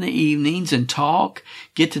other in the evenings and talk,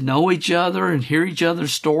 get to know each other and hear each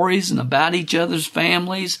other's stories and about each other's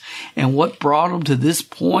families and what brought them to this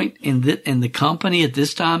point in the company at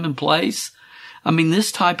this time and place.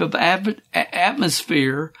 This type of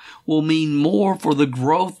atmosphere will mean more for the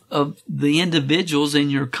growth of the individuals in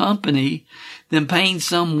your company than paying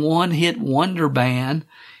some one-hit wonder band,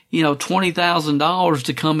 $20,000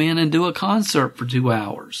 to come in and do a concert for 2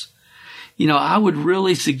 hours. I would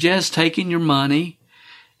really suggest taking your money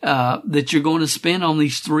that you're going to spend on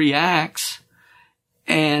these 3 acts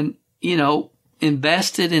and,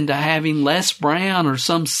 invest it into having Les Brown or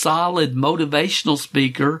some solid motivational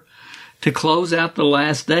speaker to close out the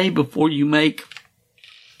last day before you make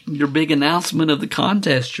your big announcement of the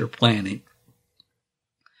contest you're planning.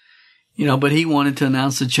 But he wanted to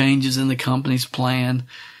announce the changes in the company's plan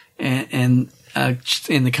and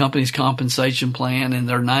in the company's compensation plan and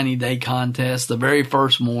their 90-day contest the very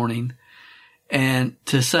first morning. And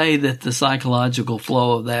to say that the psychological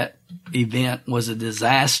flow of that event was a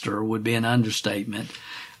disaster would be an understatement.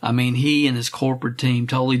 He and his corporate team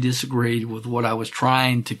totally disagreed with what I was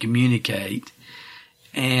trying to communicate.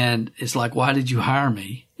 And it's like, why did you hire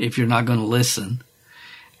me if you're not going to listen?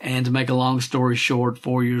 And to make a long story short,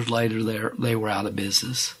 4 years later, they were out of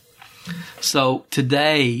business. So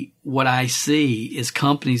today, what I see is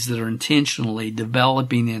companies that are intentionally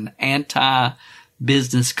developing an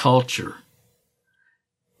anti-business culture.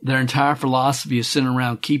 Their entire philosophy is centered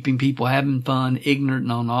around keeping people having fun, ignorant,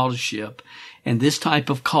 and on authorship. And this type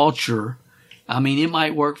of culture, it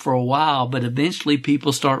might work for a while, but eventually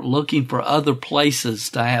people start looking for other places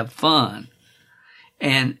to have fun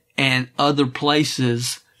and other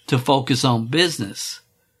places to focus on business.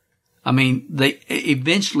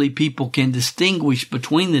 Eventually people can distinguish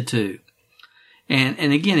between the two.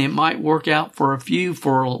 And again, it might work out for a few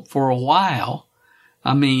for a while.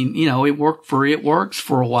 I mean, it works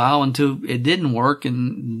for a while until it didn't work.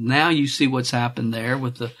 And now you see what's happened there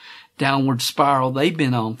with the downward spiral they've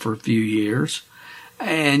been on for a few years.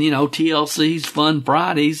 And, TLC's Fun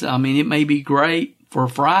Fridays. I mean, it may be great for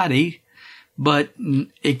Friday, but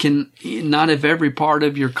it can not if every part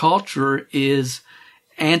of your culture is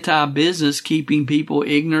anti-business, keeping people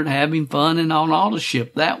ignorant, having fun, and on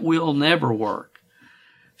autoship. That will never work.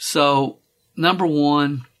 So, number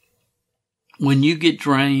one, when you get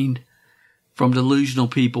drained from delusional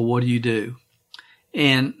people, what do?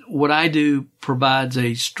 And what I do provides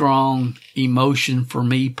a strong emotion for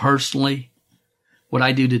me personally, what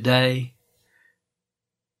I do today.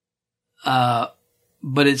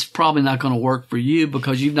 But it's probably not going to work for you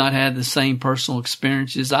because you've not had the same personal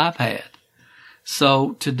experiences I've had.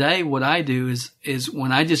 So today what I do is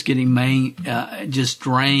when I just get just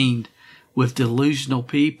drained with delusional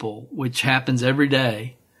people, which happens every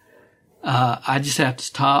day, I just have to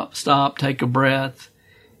stop, take a breath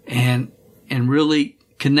and really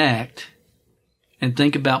connect and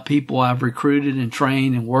think about people I've recruited and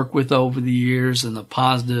trained and worked with over the years and the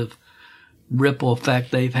positive ripple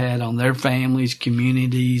effect they've had on their families,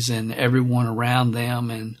 communities, and everyone around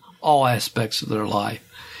them and all aspects of their life.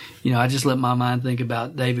 I just let my mind think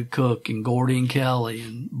about David Cook and Gordy and Kelly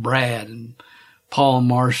and Brad and Paul and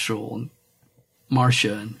Marshall and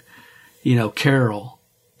Marcia and, Carol,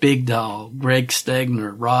 Big Dog, Greg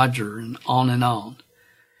Stegner, Roger, and on and on.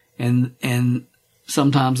 And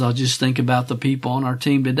sometimes I'll just think about the people on our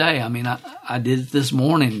team today. I mean, I did it this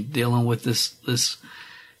morning dealing with this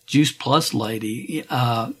Juice Plus lady.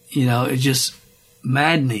 It's just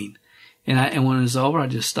maddening. And when it was over, I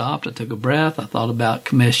just stopped. I took a breath. I thought about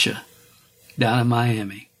Kamisha down in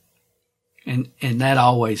Miami. And that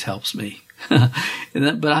always helps me.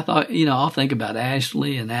 But I thought, I'll think about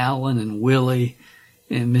Ashley and Alan and Willie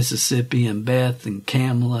and Mississippi and Beth and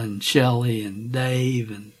Kamala and Shelley and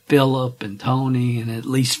Dave and Philip and Tony and at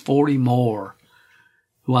least 40 more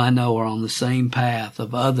who I know are on the same path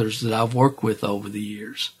of others that I've worked with over the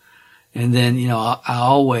years. And then, I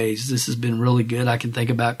always, this has been really good. I can think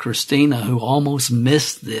about Christina, who almost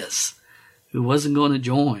missed this, who wasn't going to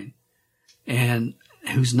join, and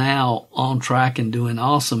who's now on track and doing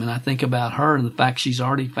awesome. And I think about her and the fact she's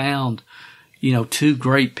already found, two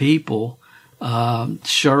great people,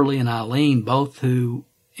 Shirley and Eileen, both who,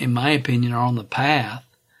 in my opinion, are on the path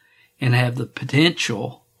and have the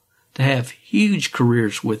potential to have huge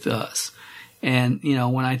careers with us. And,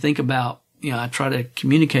 when I think about, I try to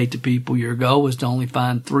communicate to people, your goal was to only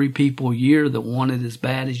find 3 people a year that want it as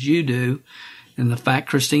bad as you do. And the fact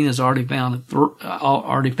Christina's already found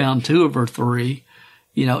 2 of her 3,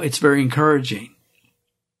 it's very encouraging.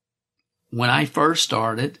 When I first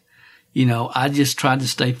started, I just tried to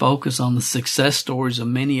stay focused on the success stories of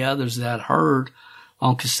many others that I'd heard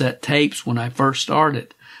on cassette tapes when I first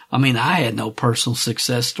started. I mean, I had no personal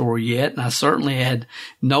success story yet, and I certainly had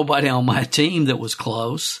nobody on my team that was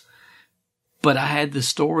close. But I had the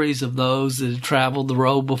stories of those that had traveled the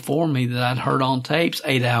road before me that I'd heard on tapes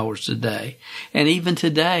 8 hours a day. And even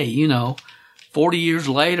today, 40 years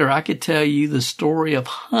later, I could tell you the story of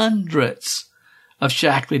hundreds of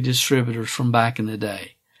Shackley distributors from back in the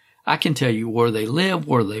day. I can tell you where they lived,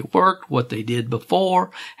 where they worked, what they did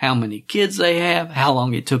before, how many kids they have, how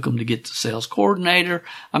long it took them to get to sales coordinator.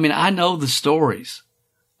 I mean, I know the stories.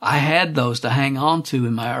 I had those to hang on to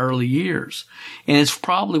in my early years. And it's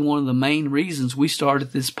probably one of the main reasons we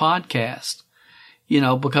started this podcast,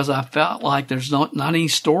 because I felt like there's not any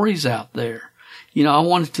stories out there. I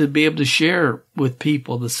wanted to be able to share with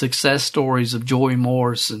people the success stories of Joy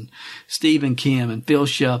Morse and Stephen Kim and Phil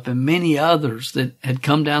Shuff and many others that had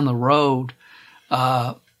come down the road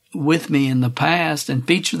with me in the past and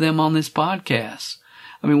feature them on this podcast.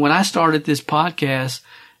 I mean, when I started this podcast,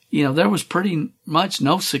 there was pretty much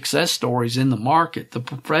no success stories in the market. The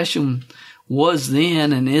profession was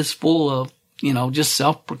then and is full of, just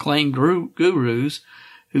self-proclaimed gurus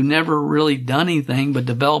who never really done anything but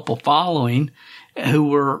develop a following, who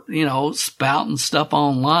were, spouting stuff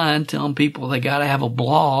online, telling people they got to have a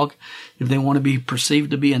blog if they want to be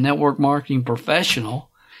perceived to be a network marketing professional,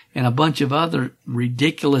 and a bunch of other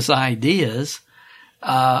ridiculous ideas.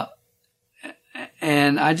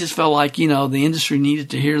 And I just felt like, the industry needed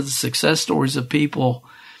to hear the success stories of people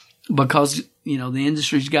because, the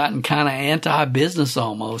industry's gotten kind of anti-business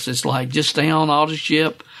almost. It's like, just stay on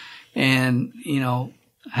autoship and,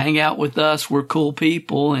 hang out with us. We're cool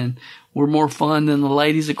people and we're more fun than the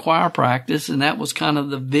ladies at choir practice. And that was kind of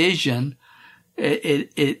the vision.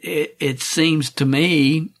 It seems to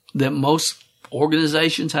me that most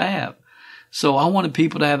organizations have. So I wanted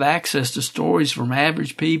people to have access to stories from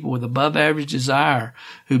average people with above average desire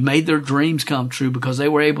who made their dreams come true because they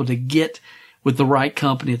were able to get with the right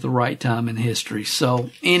company at the right time in history. So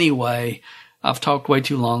anyway, I've talked way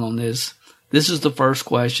too long on this. This is the first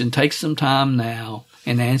question. Take some time now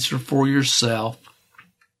and answer for yourself.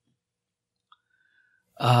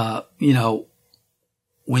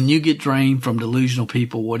 When you get drained from delusional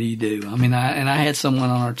people, what do you do? I mean, I had someone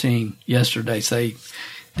on our team yesterday say,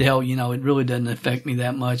 Dale, it really doesn't affect me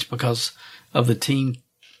that much because of the team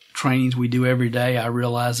trainings we do every day. I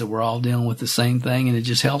realize that we're all dealing with the same thing, and it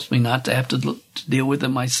just helps me not to have to deal with it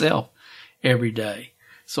myself every day.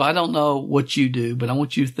 So I don't know what you do, but I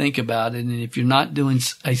want you to think about it. And if you're not doing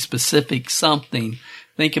a specific something,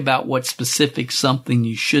 think about what specific something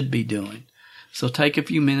you should be doing. So take a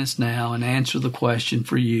few minutes now and answer the question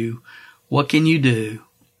for you. What can you do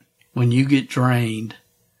when you get drained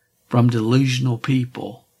from delusional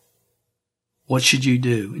people? What should you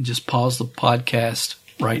do? And just pause the podcast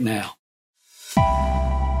right now.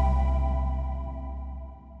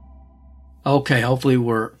 Okay, hopefully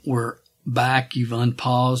we're back. You've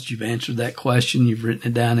unpaused. You've answered that question. You've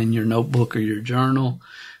written it down in your notebook or your journal.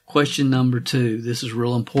 Question number 2. This is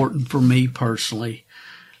real important for me personally.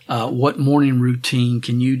 What morning routine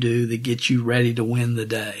can you do that gets you ready to win the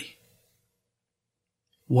day?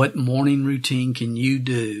 What morning routine can you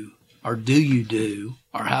do, or do you do,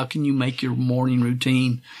 or how can you make your morning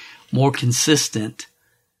routine more consistent,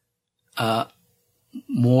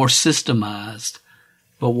 more systemized?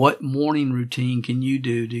 But what morning routine can you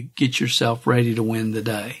do to get yourself ready to win the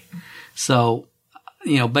day? So,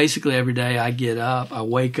 basically every day I get up, I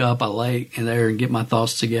wake up, I lay in there and get my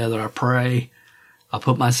thoughts together. I pray. I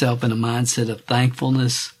put myself in a mindset of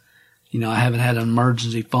thankfulness. I haven't had an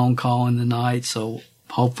emergency phone call in the night, so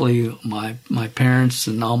hopefully my parents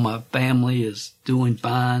and all my family is doing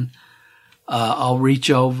fine. I'll reach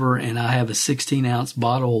over and I have a 16-ounce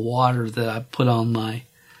bottle of water that I put on my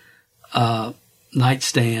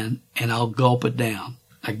nightstand, and I'll gulp it down.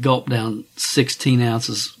 I gulp down 16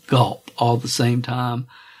 ounces, gulp, all at the same time.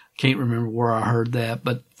 Can't remember where I heard that,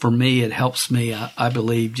 but for me, it helps me, I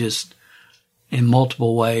believe, just in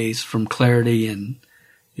multiple ways from clarity, and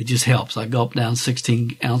it just helps. I gulp down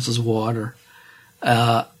 16 ounces of water.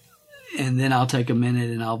 And then I'll take a minute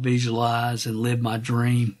and I'll visualize and live my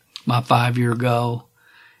dream, my 5-year goal.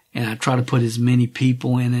 And I try to put as many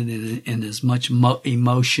people in it and as much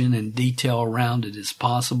emotion and detail around it as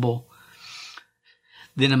possible.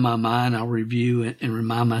 Then in my mind, I'll review it and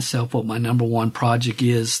remind myself what my number one project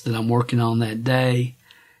is that I'm working on that day.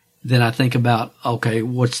 Then I think about, okay,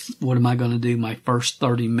 what am I going to do my first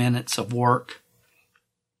 30 minutes of work?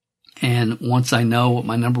 And once I know what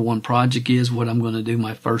my number one project is, what I'm going to do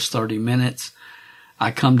my first 30 minutes,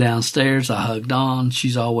 I come downstairs, I hug Dawn.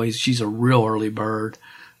 She's a real early bird.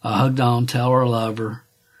 I hug Dawn, tell her I love her.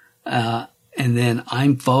 And then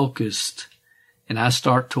I'm focused and I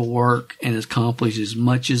start to work and accomplish as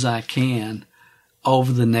much as I can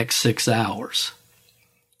over the next 6 hours.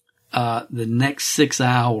 The next 6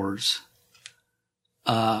 hours,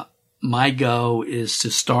 my goal is to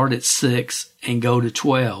start at 6 and go to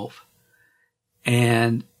 12.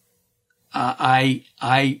 And,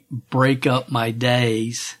 I break up my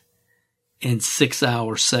days in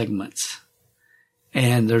 6-hour segments.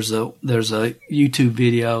 And there's a YouTube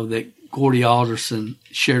video that Gordy Alderson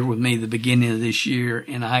shared with me at the beginning of this year,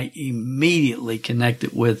 and I immediately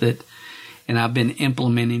connected with it. And I've been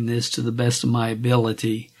implementing this to the best of my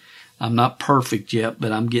ability. I'm not perfect yet,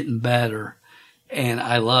 but I'm getting better, and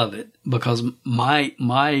I love it because my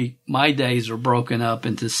days are broken up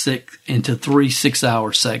into 3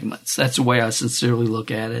 6-hour segments. That's the way I sincerely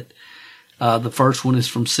look at it. The first one is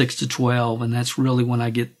from 6 to 12, and that's really when I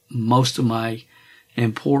get most of my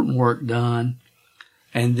important work done.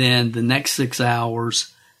 And then the next 6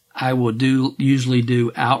 hours, I will usually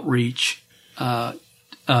do outreach,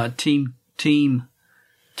 team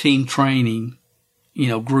training.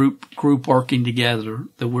 Group working together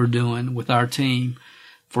that we're doing with our team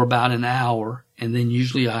for about an hour. And then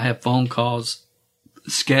usually I have phone calls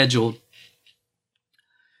scheduled.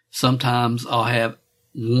 Sometimes I'll have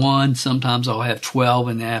 1, sometimes I'll have 12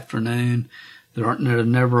 in the afternoon. They're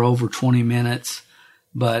never over 20 minutes,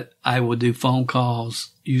 but I will do phone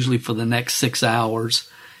calls usually for the next 6 hours.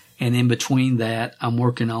 And in between that, I'm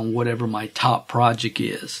working on whatever my top project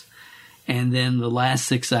is. And then the last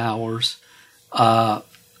 6 hours,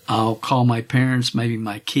 I'll call my parents, maybe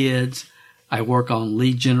my kids. I work on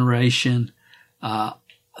lead generation,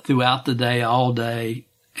 throughout the day, all day.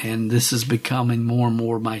 And this is becoming more and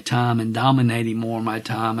more of my time and dominating more of my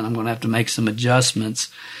time. And I'm going to have to make some adjustments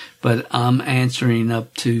but I'm answering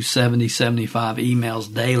up to 70, 75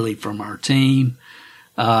 emails daily from our team.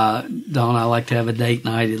 Dawn, I like to have a date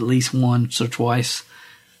night at least once or twice,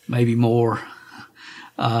 maybe more,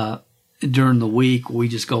 during the week. We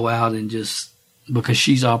just go out and because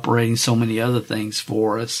she's operating so many other things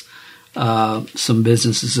for us, some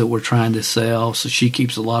businesses that we're trying to sell. So she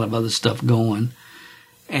keeps a lot of other stuff going.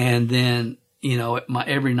 And then,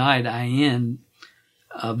 every night I end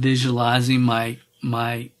visualizing my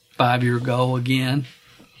 5-year goal again,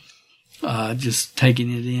 just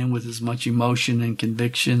taking it in with as much emotion and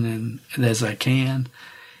conviction and as I can.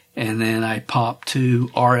 And then I pop 2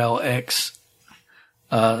 RLX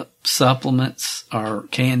supplements or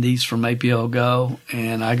candies from APL Go,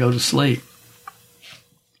 and I go to sleep.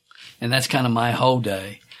 And that's kind of my whole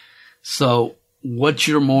day. So what's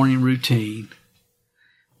your morning routine?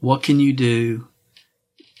 What can you do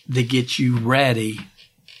that gets you ready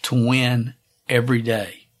to win every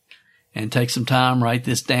day? And take some time, write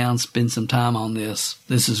this down, spend some time on this.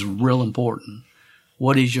 This is real important.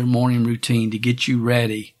 What is your morning routine to get you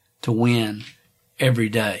ready to win every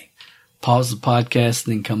day? Pause the podcast,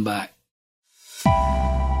 then come back.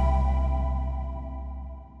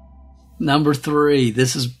 Number 3,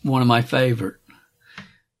 this is one of my favorite.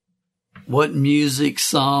 What music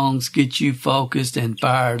songs get you focused and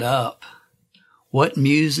fired up? What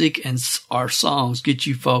music and our songs get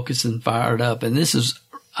you focused and fired up? And this is,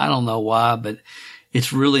 I don't know why, but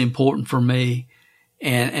it's really important for me.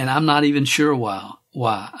 And I'm not even sure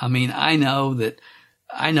why. I mean, I know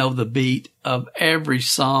the beat of every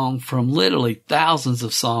song from literally thousands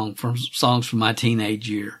of songs from my teenage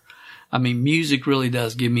year. I mean, music really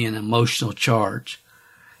does give me an emotional charge.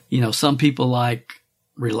 Some people like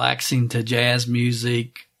relaxing to jazz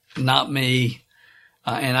music, not me.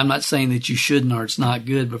 And I'm not saying that you shouldn't or it's not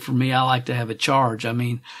good, but for me, I like to have a charge. I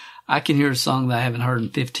mean, I can hear a song that I haven't heard in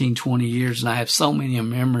 15, 20 years, and I have so many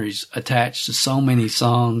memories attached to so many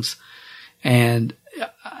songs, and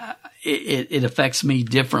it affects me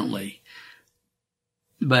differently.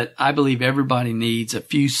 But I believe everybody needs a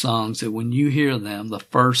few songs that when you hear them, the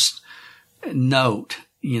first note,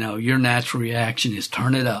 your natural reaction is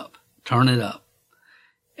turn it up.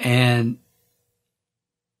 And,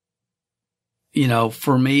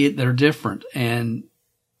 for me, they're different. And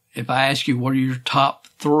if I ask you, what are your top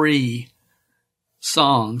 3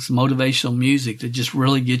 songs, motivational music that just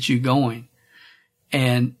really get you going?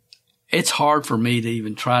 And it's hard for me to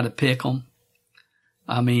even try to pick them.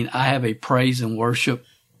 I mean, I have a praise and worship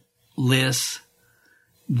list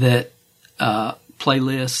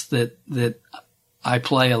playlist that I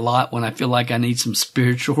play a lot when I feel like I need some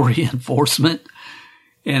spiritual reinforcement.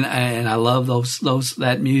 And I love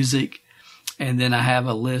that music. And then I have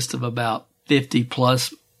a list of about 50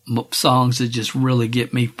 plus songs that just really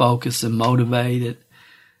get me focused and motivated.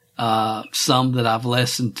 Some that I've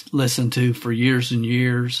listened to for years and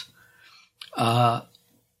years. But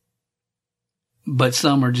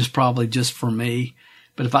some are probably just for me.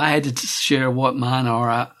 But if I had to share what mine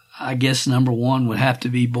are, I guess number 1 would have to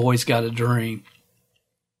be Boys Got a Dream.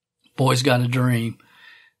 Boys Got a Dream.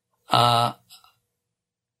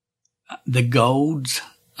 The Golds,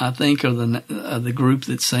 I think, are the group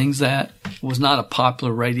that sings that. It was not a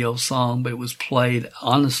popular radio song, but it was played.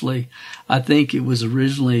 Honestly, I think it was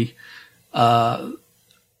originally played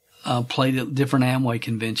at different Amway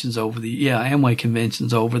conventions over the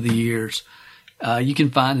years. You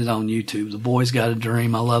can find it on YouTube. The Boys Got a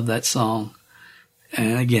Dream. I love that song.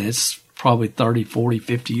 And again, it's probably 30, 40,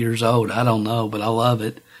 50 years old. I don't know, but I love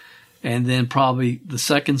it. And then probably the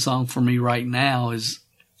second song for me right now is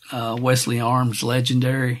Wesley Arms'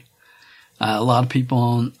 Legendary. A lot of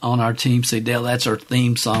people on our team say, Dale, that's our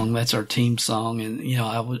theme song. That's our team song. And,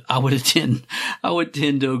 I would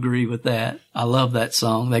tend to agree with that. I love that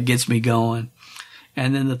song. That gets me going.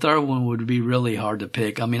 And then the third one would be really hard to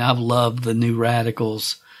pick. I mean, I've loved the New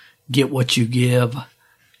Radicals, Get What You Give,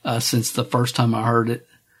 since the first time I heard it.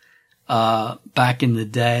 Back in the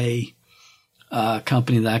day, a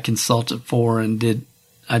company that I consulted for and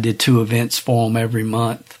I did 2 events for them every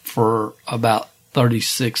month for about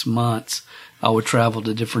 36 months. I would travel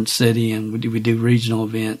to different city and we do regional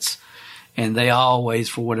events. And they always,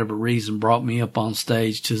 for whatever reason, brought me up on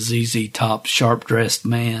stage to ZZ Top's Sharp Dressed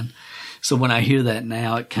Man. So when I hear that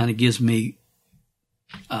now, it kind of gives me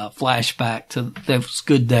a flashback to those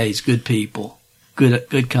good days, good people,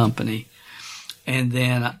 good company. And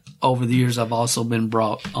then over the years, I've also been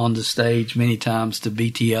brought on the stage many times to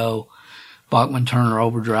BTO, Bachman Turner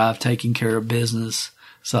Overdrive, Taking Care of Business.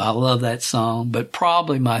 So I love that song. But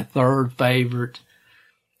probably my third favorite,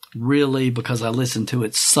 really, because I listened to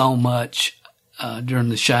it so much during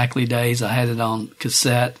the Shackley days, I had it on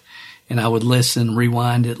cassette, And I would listen,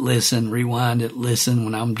 rewind it, listen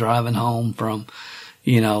when I'm driving home from,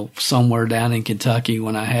 somewhere down in Kentucky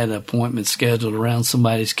when I had an appointment scheduled around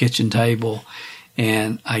somebody's kitchen table.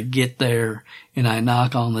 And I get there and I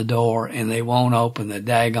knock on the door and they won't open the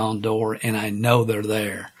daggone door, and I know they're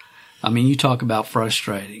there. I mean, you talk about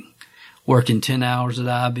frustrating. Working 10 hours at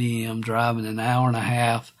IBM, driving an hour and a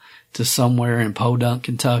half to somewhere in Podunk,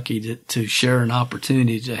 Kentucky to share an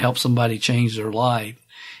opportunity to help somebody change their life.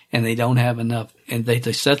 And they don't have enough, and they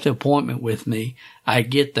set the appointment with me. I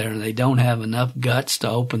get there and they don't have enough guts to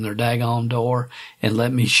open their daggone door and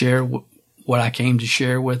let me share what I came to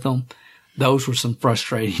share with them. Those were some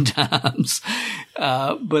frustrating times.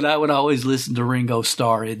 But I would always listen to Ringo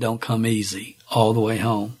Starr, It Don't Come Easy, all the way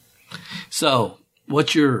home. So,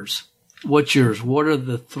 what's yours? What are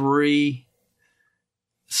the 3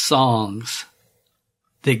 songs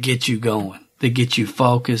that get you going, that get you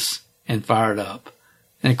focused and fired up?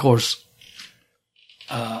 And of course,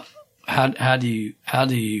 how do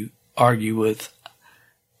you argue with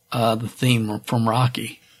the theme from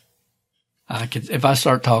Rocky? If I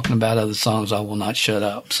start talking about other songs, I will not shut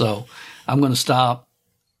up. So I'm going to stop,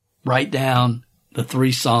 write down the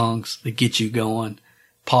 3 songs that get you going,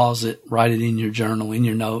 pause it, write it in your journal, in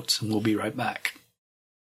your notes, and we'll be right back.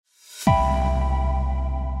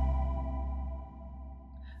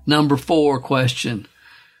 Number 4 question.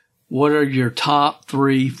 What are your top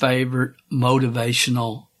 3 favorite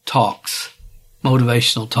motivational talks?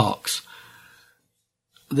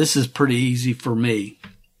 This is pretty easy for me.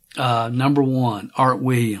 Number 1, Art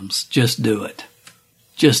Williams, Just Do It.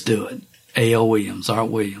 Just Do It. A.L. Williams, Art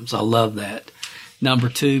Williams. I love that. Number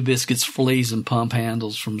 2, Biscuits, Fleas, and Pump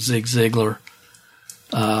Handles from Zig Ziglar.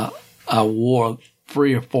 I wore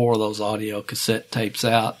 3 or 4 of those audio cassette tapes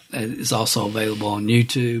out. It's also available on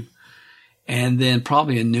YouTube. And then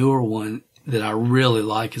probably a newer one that I really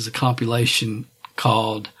like is a compilation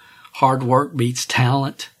called Hard Work Beats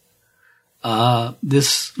Talent.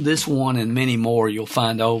 This one and many more you'll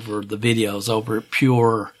find over the videos over at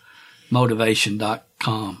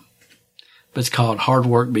puremotivation.com. But it's called Hard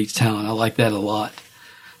Work Beats Talent. I like that a lot.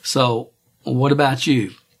 So what about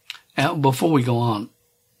you? Before we go on,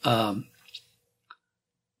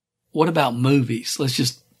 what about movies? Let's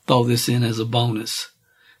just throw this in as a bonus.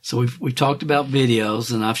 So we've talked about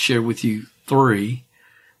videos, and I've shared with you 3.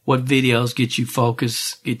 What videos get you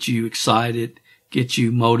focused, get you excited, get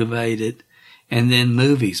you motivated? And then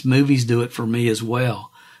movies. Movies do it for me as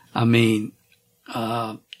well. I mean,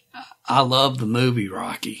 I love the movie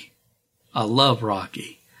Rocky. I love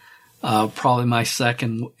Rocky. Probably my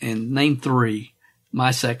second, and name 3, my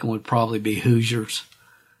second would probably be Hoosiers,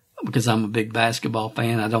 because I'm a big basketball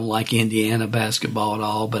fan. I don't like Indiana basketball at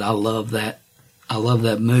all, but I love that. I love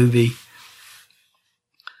that movie.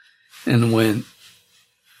 And when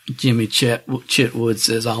Jimmy Chitwood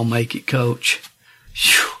says, "I'll make it, coach,"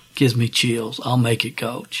 whew, gives me chills. I'll make it,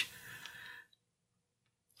 coach.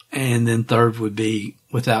 And then 3rd would be,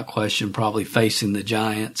 without question, probably Facing the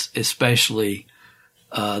Giants, especially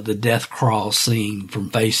the death crawl scene from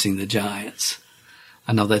Facing the Giants.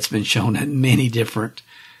 I know that's been shown at many different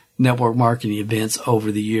network marketing events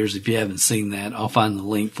over the years. If you haven't seen that, I'll find the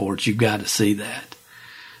link for it. You've got to see that.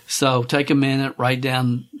 So take a minute, write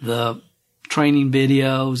down the training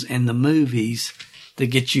videos and the movies that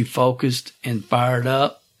get you focused and fired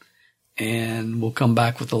up. And we'll come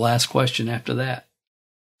back with the last question after that.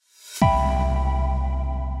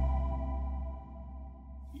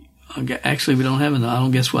 Okay, actually, we don't have another. I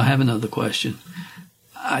don't guess we'll have another question.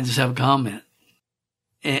 I just have a comment.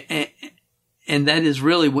 And that is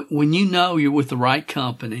really when you know you're with the right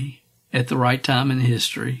company at the right time in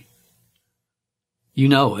history, you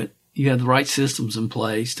know it. You have the right systems in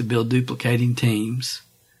place to build duplicating teams.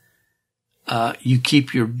 You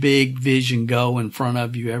keep your big vision go in front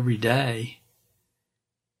of you every day.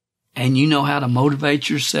 And you know how to motivate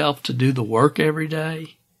yourself to do the work every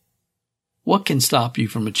day. What can stop you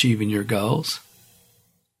from achieving your goals?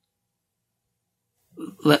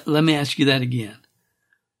 Let me ask you that again.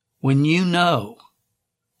 When you know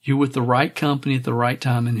you're with the right company at the right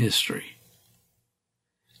time in history,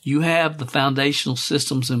 you have the foundational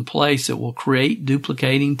systems in place that will create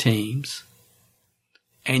duplicating teams,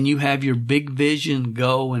 and you have your big vision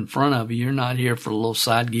go in front of you. You're not here for a little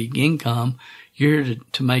side gig income. You're here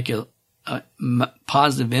to make a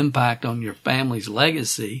positive impact on your family's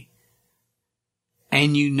legacy.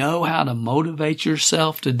 And you know how to motivate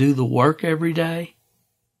yourself to do the work every day.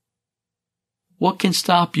 What can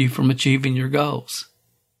stop you from achieving your goals?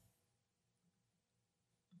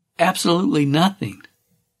 Absolutely nothing.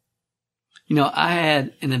 You know, I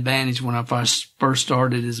had an advantage when I first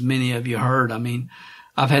started, as many of you heard. I mean,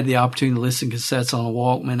 I've had the opportunity to listen to cassettes on a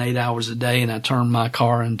Walkman 8 hours a day, and I turned my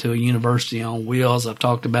car into a university on wheels. I've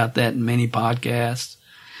talked about that in many podcasts.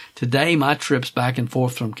 Today, my trips back and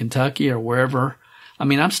forth from Kentucky or wherever,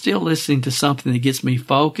 I'm still listening to something that gets me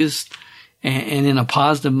focused and in a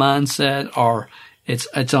positive mindset, or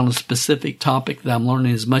it's on a specific topic that I'm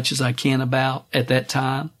learning as much as I can about at that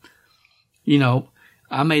time.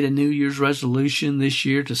 I made a New Year's resolution this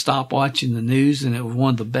year to stop watching the news, and it was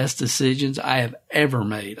one of the best decisions I have ever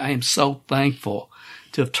made. I am so thankful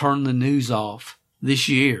to have turned the news off this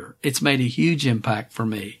year. It's made a huge impact for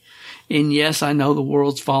me. And yes, I know the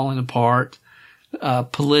world's falling apart.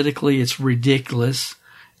 Politically, it's ridiculous.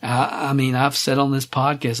 I've said on this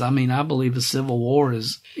podcast, I believe a civil war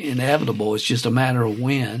is inevitable. It's just a matter of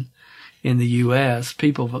when. In the U.S.,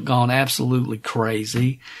 people have gone absolutely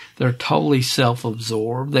crazy. They're totally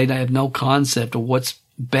self-absorbed. They have no concept of what's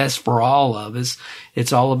best for all of us.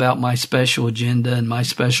 It's all about my special agenda and my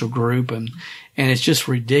special group, and it's just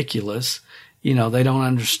ridiculous. They don't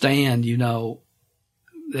understand,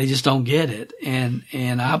 they just don't get it. And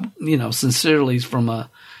I, sincerely from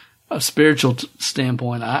a spiritual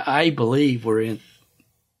standpoint, I believe we're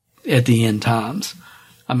at the end times.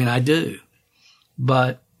 I do.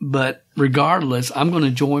 But regardless, I'm going to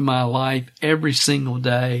enjoy my life every single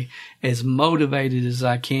day, as motivated as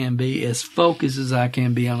I can be, as focused as I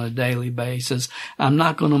can be on a daily basis. I'm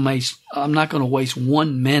not going to waste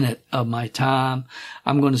 1 minute of my time.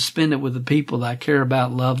 I'm going to spend it with the people that I care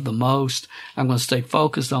about, love the most. I'm going to stay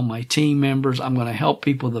focused on my team members. I'm going to help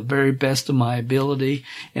people the very best of my ability,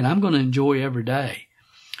 and I'm going to enjoy every day.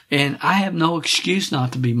 And I have no excuse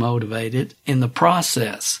not to be motivated in the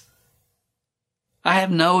process. I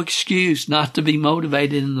have no excuse not to be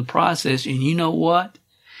motivated in the process. And you know what?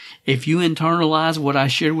 If you internalize what I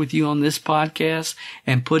shared with you on this podcast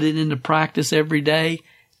and put it into practice every day,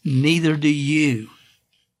 neither do you.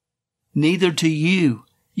 Neither do you.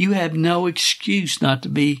 You have no excuse not to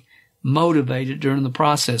be motivated during the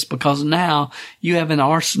process, because now you have an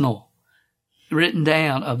arsenal written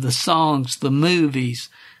down of the songs, the movies,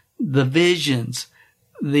 the visions,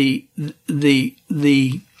 the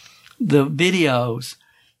videos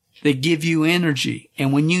that give you energy.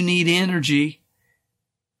 And when you need energy,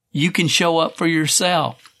 you can show up for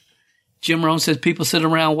yourself. Jim Rohn says people sit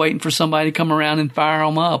around waiting for somebody to come around and fire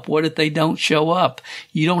them up. What if they don't show up?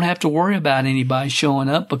 You don't have to worry about anybody showing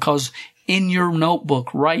up, because in your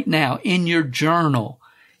notebook right now, in your journal,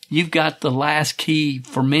 you've got the last key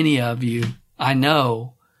for many of you, I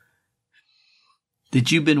know,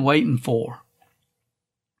 that you've been waiting for.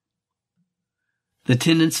 The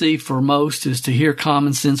tendency for most is to hear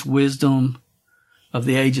common sense wisdom of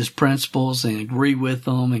the age's principles and agree with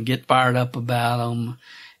them and get fired up about them,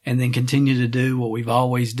 and then continue to do what we've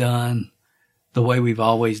always done the way we've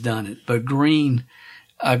always done it. But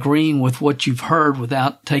agreeing with what you've heard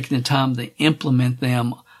without taking the time to implement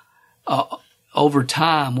them over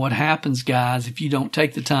time, what happens, guys, if you don't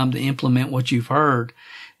take the time to implement what you've heard,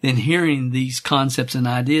 then hearing these concepts and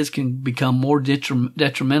ideas can become more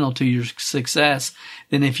detrimental to your success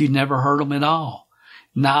than if you never heard them at all.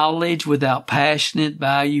 Knowledge without passionate,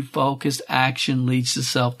 value-focused action leads to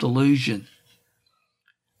self-delusion.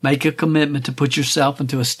 Make a commitment to put yourself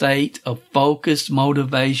into a state of focused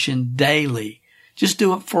motivation daily. Just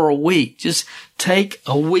do it for a week. Just take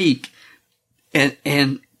a week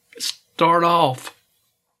and start off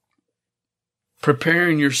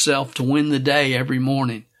preparing yourself to win the day every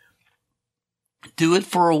morning. Do it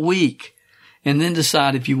for a week, and then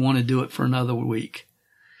decide if you want to do it for another week.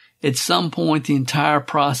 At some point, the entire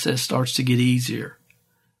process starts to get easier.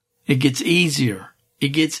 It gets easier. It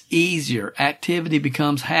gets easier. Activity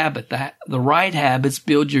becomes habit. The right habits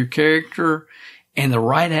build your character, and the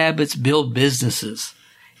right habits build businesses.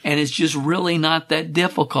 And it's just really not that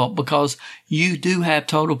difficult, because you do have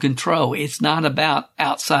total control. It's not about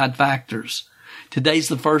outside factors. Today's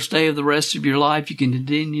the first day of the rest of your life. You can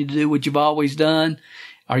continue to do what you've always done,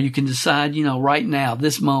 or you can decide, right now,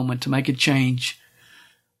 this moment, to make a change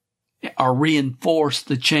or reinforce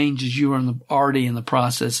the changes you are already in the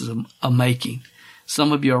process of making.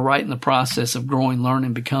 Some of you are right in the process of growing,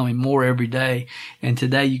 learning, becoming more every day. And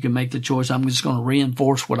today you can make the choice. I'm just going to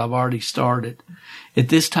reinforce what I've already started. At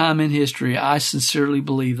this time in history, I sincerely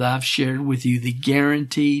believe that I've shared with you the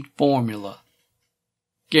guaranteed formula.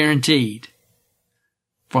 Guaranteed.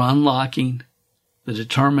 For unlocking the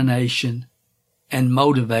determination and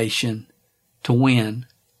motivation to win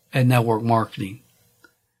at network marketing.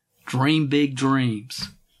 Dream big dreams.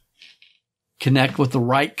 Connect with the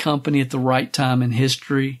right company at the right time in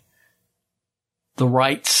history, the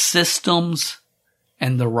right systems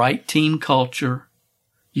and the right team culture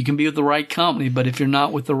You can be with the right company, but if you're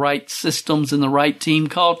not with the right systems and the right team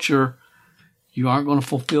culture, you aren't going to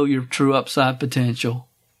fulfill your true upside potential.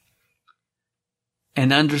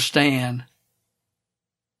 And understand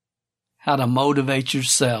how to motivate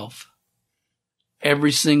yourself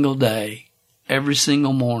every single day, every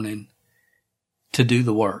single morning to do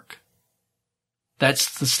the work.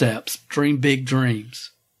 That's the steps. Dream big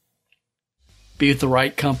dreams. Be with the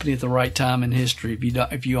right company at the right time in history.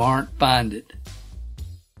 If you aren't, find it.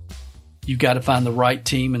 You've got to find the right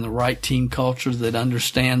team and the right team culture that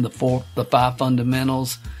understand the 5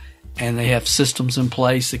 fundamentals, and they have systems in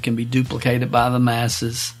place that can be duplicated by the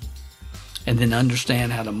masses. And then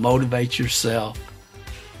understand how to motivate yourself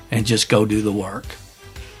and just go do the work.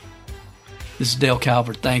 This is Dale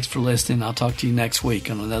Calvert. Thanks for listening. I'll talk to you next week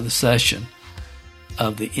on another session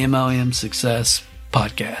of the MLM Success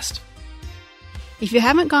Podcast. If you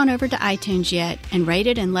haven't gone over to iTunes yet and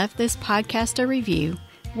rated and left this podcast a review,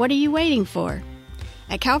 what are you waiting for?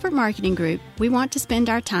 At Calvert Marketing Group, we want to spend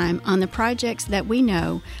our time on the projects that we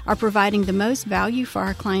know are providing the most value for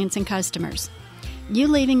our clients and customers. You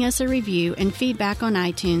leaving us a review and feedback on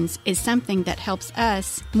iTunes is something that helps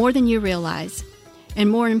us more than you realize. And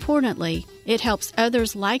more importantly, it helps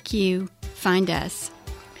others like you find us.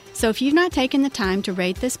 So if you've not taken the time to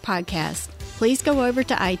rate this podcast, please go over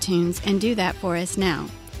to iTunes and do that for us now.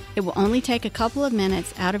 It will only take a couple of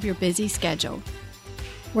minutes out of your busy schedule.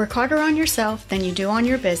 Work harder on yourself than you do on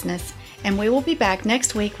your business, and we will be back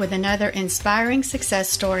next week with another inspiring success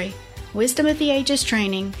story, wisdom of the ages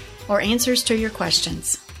training, or answers to your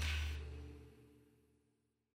questions.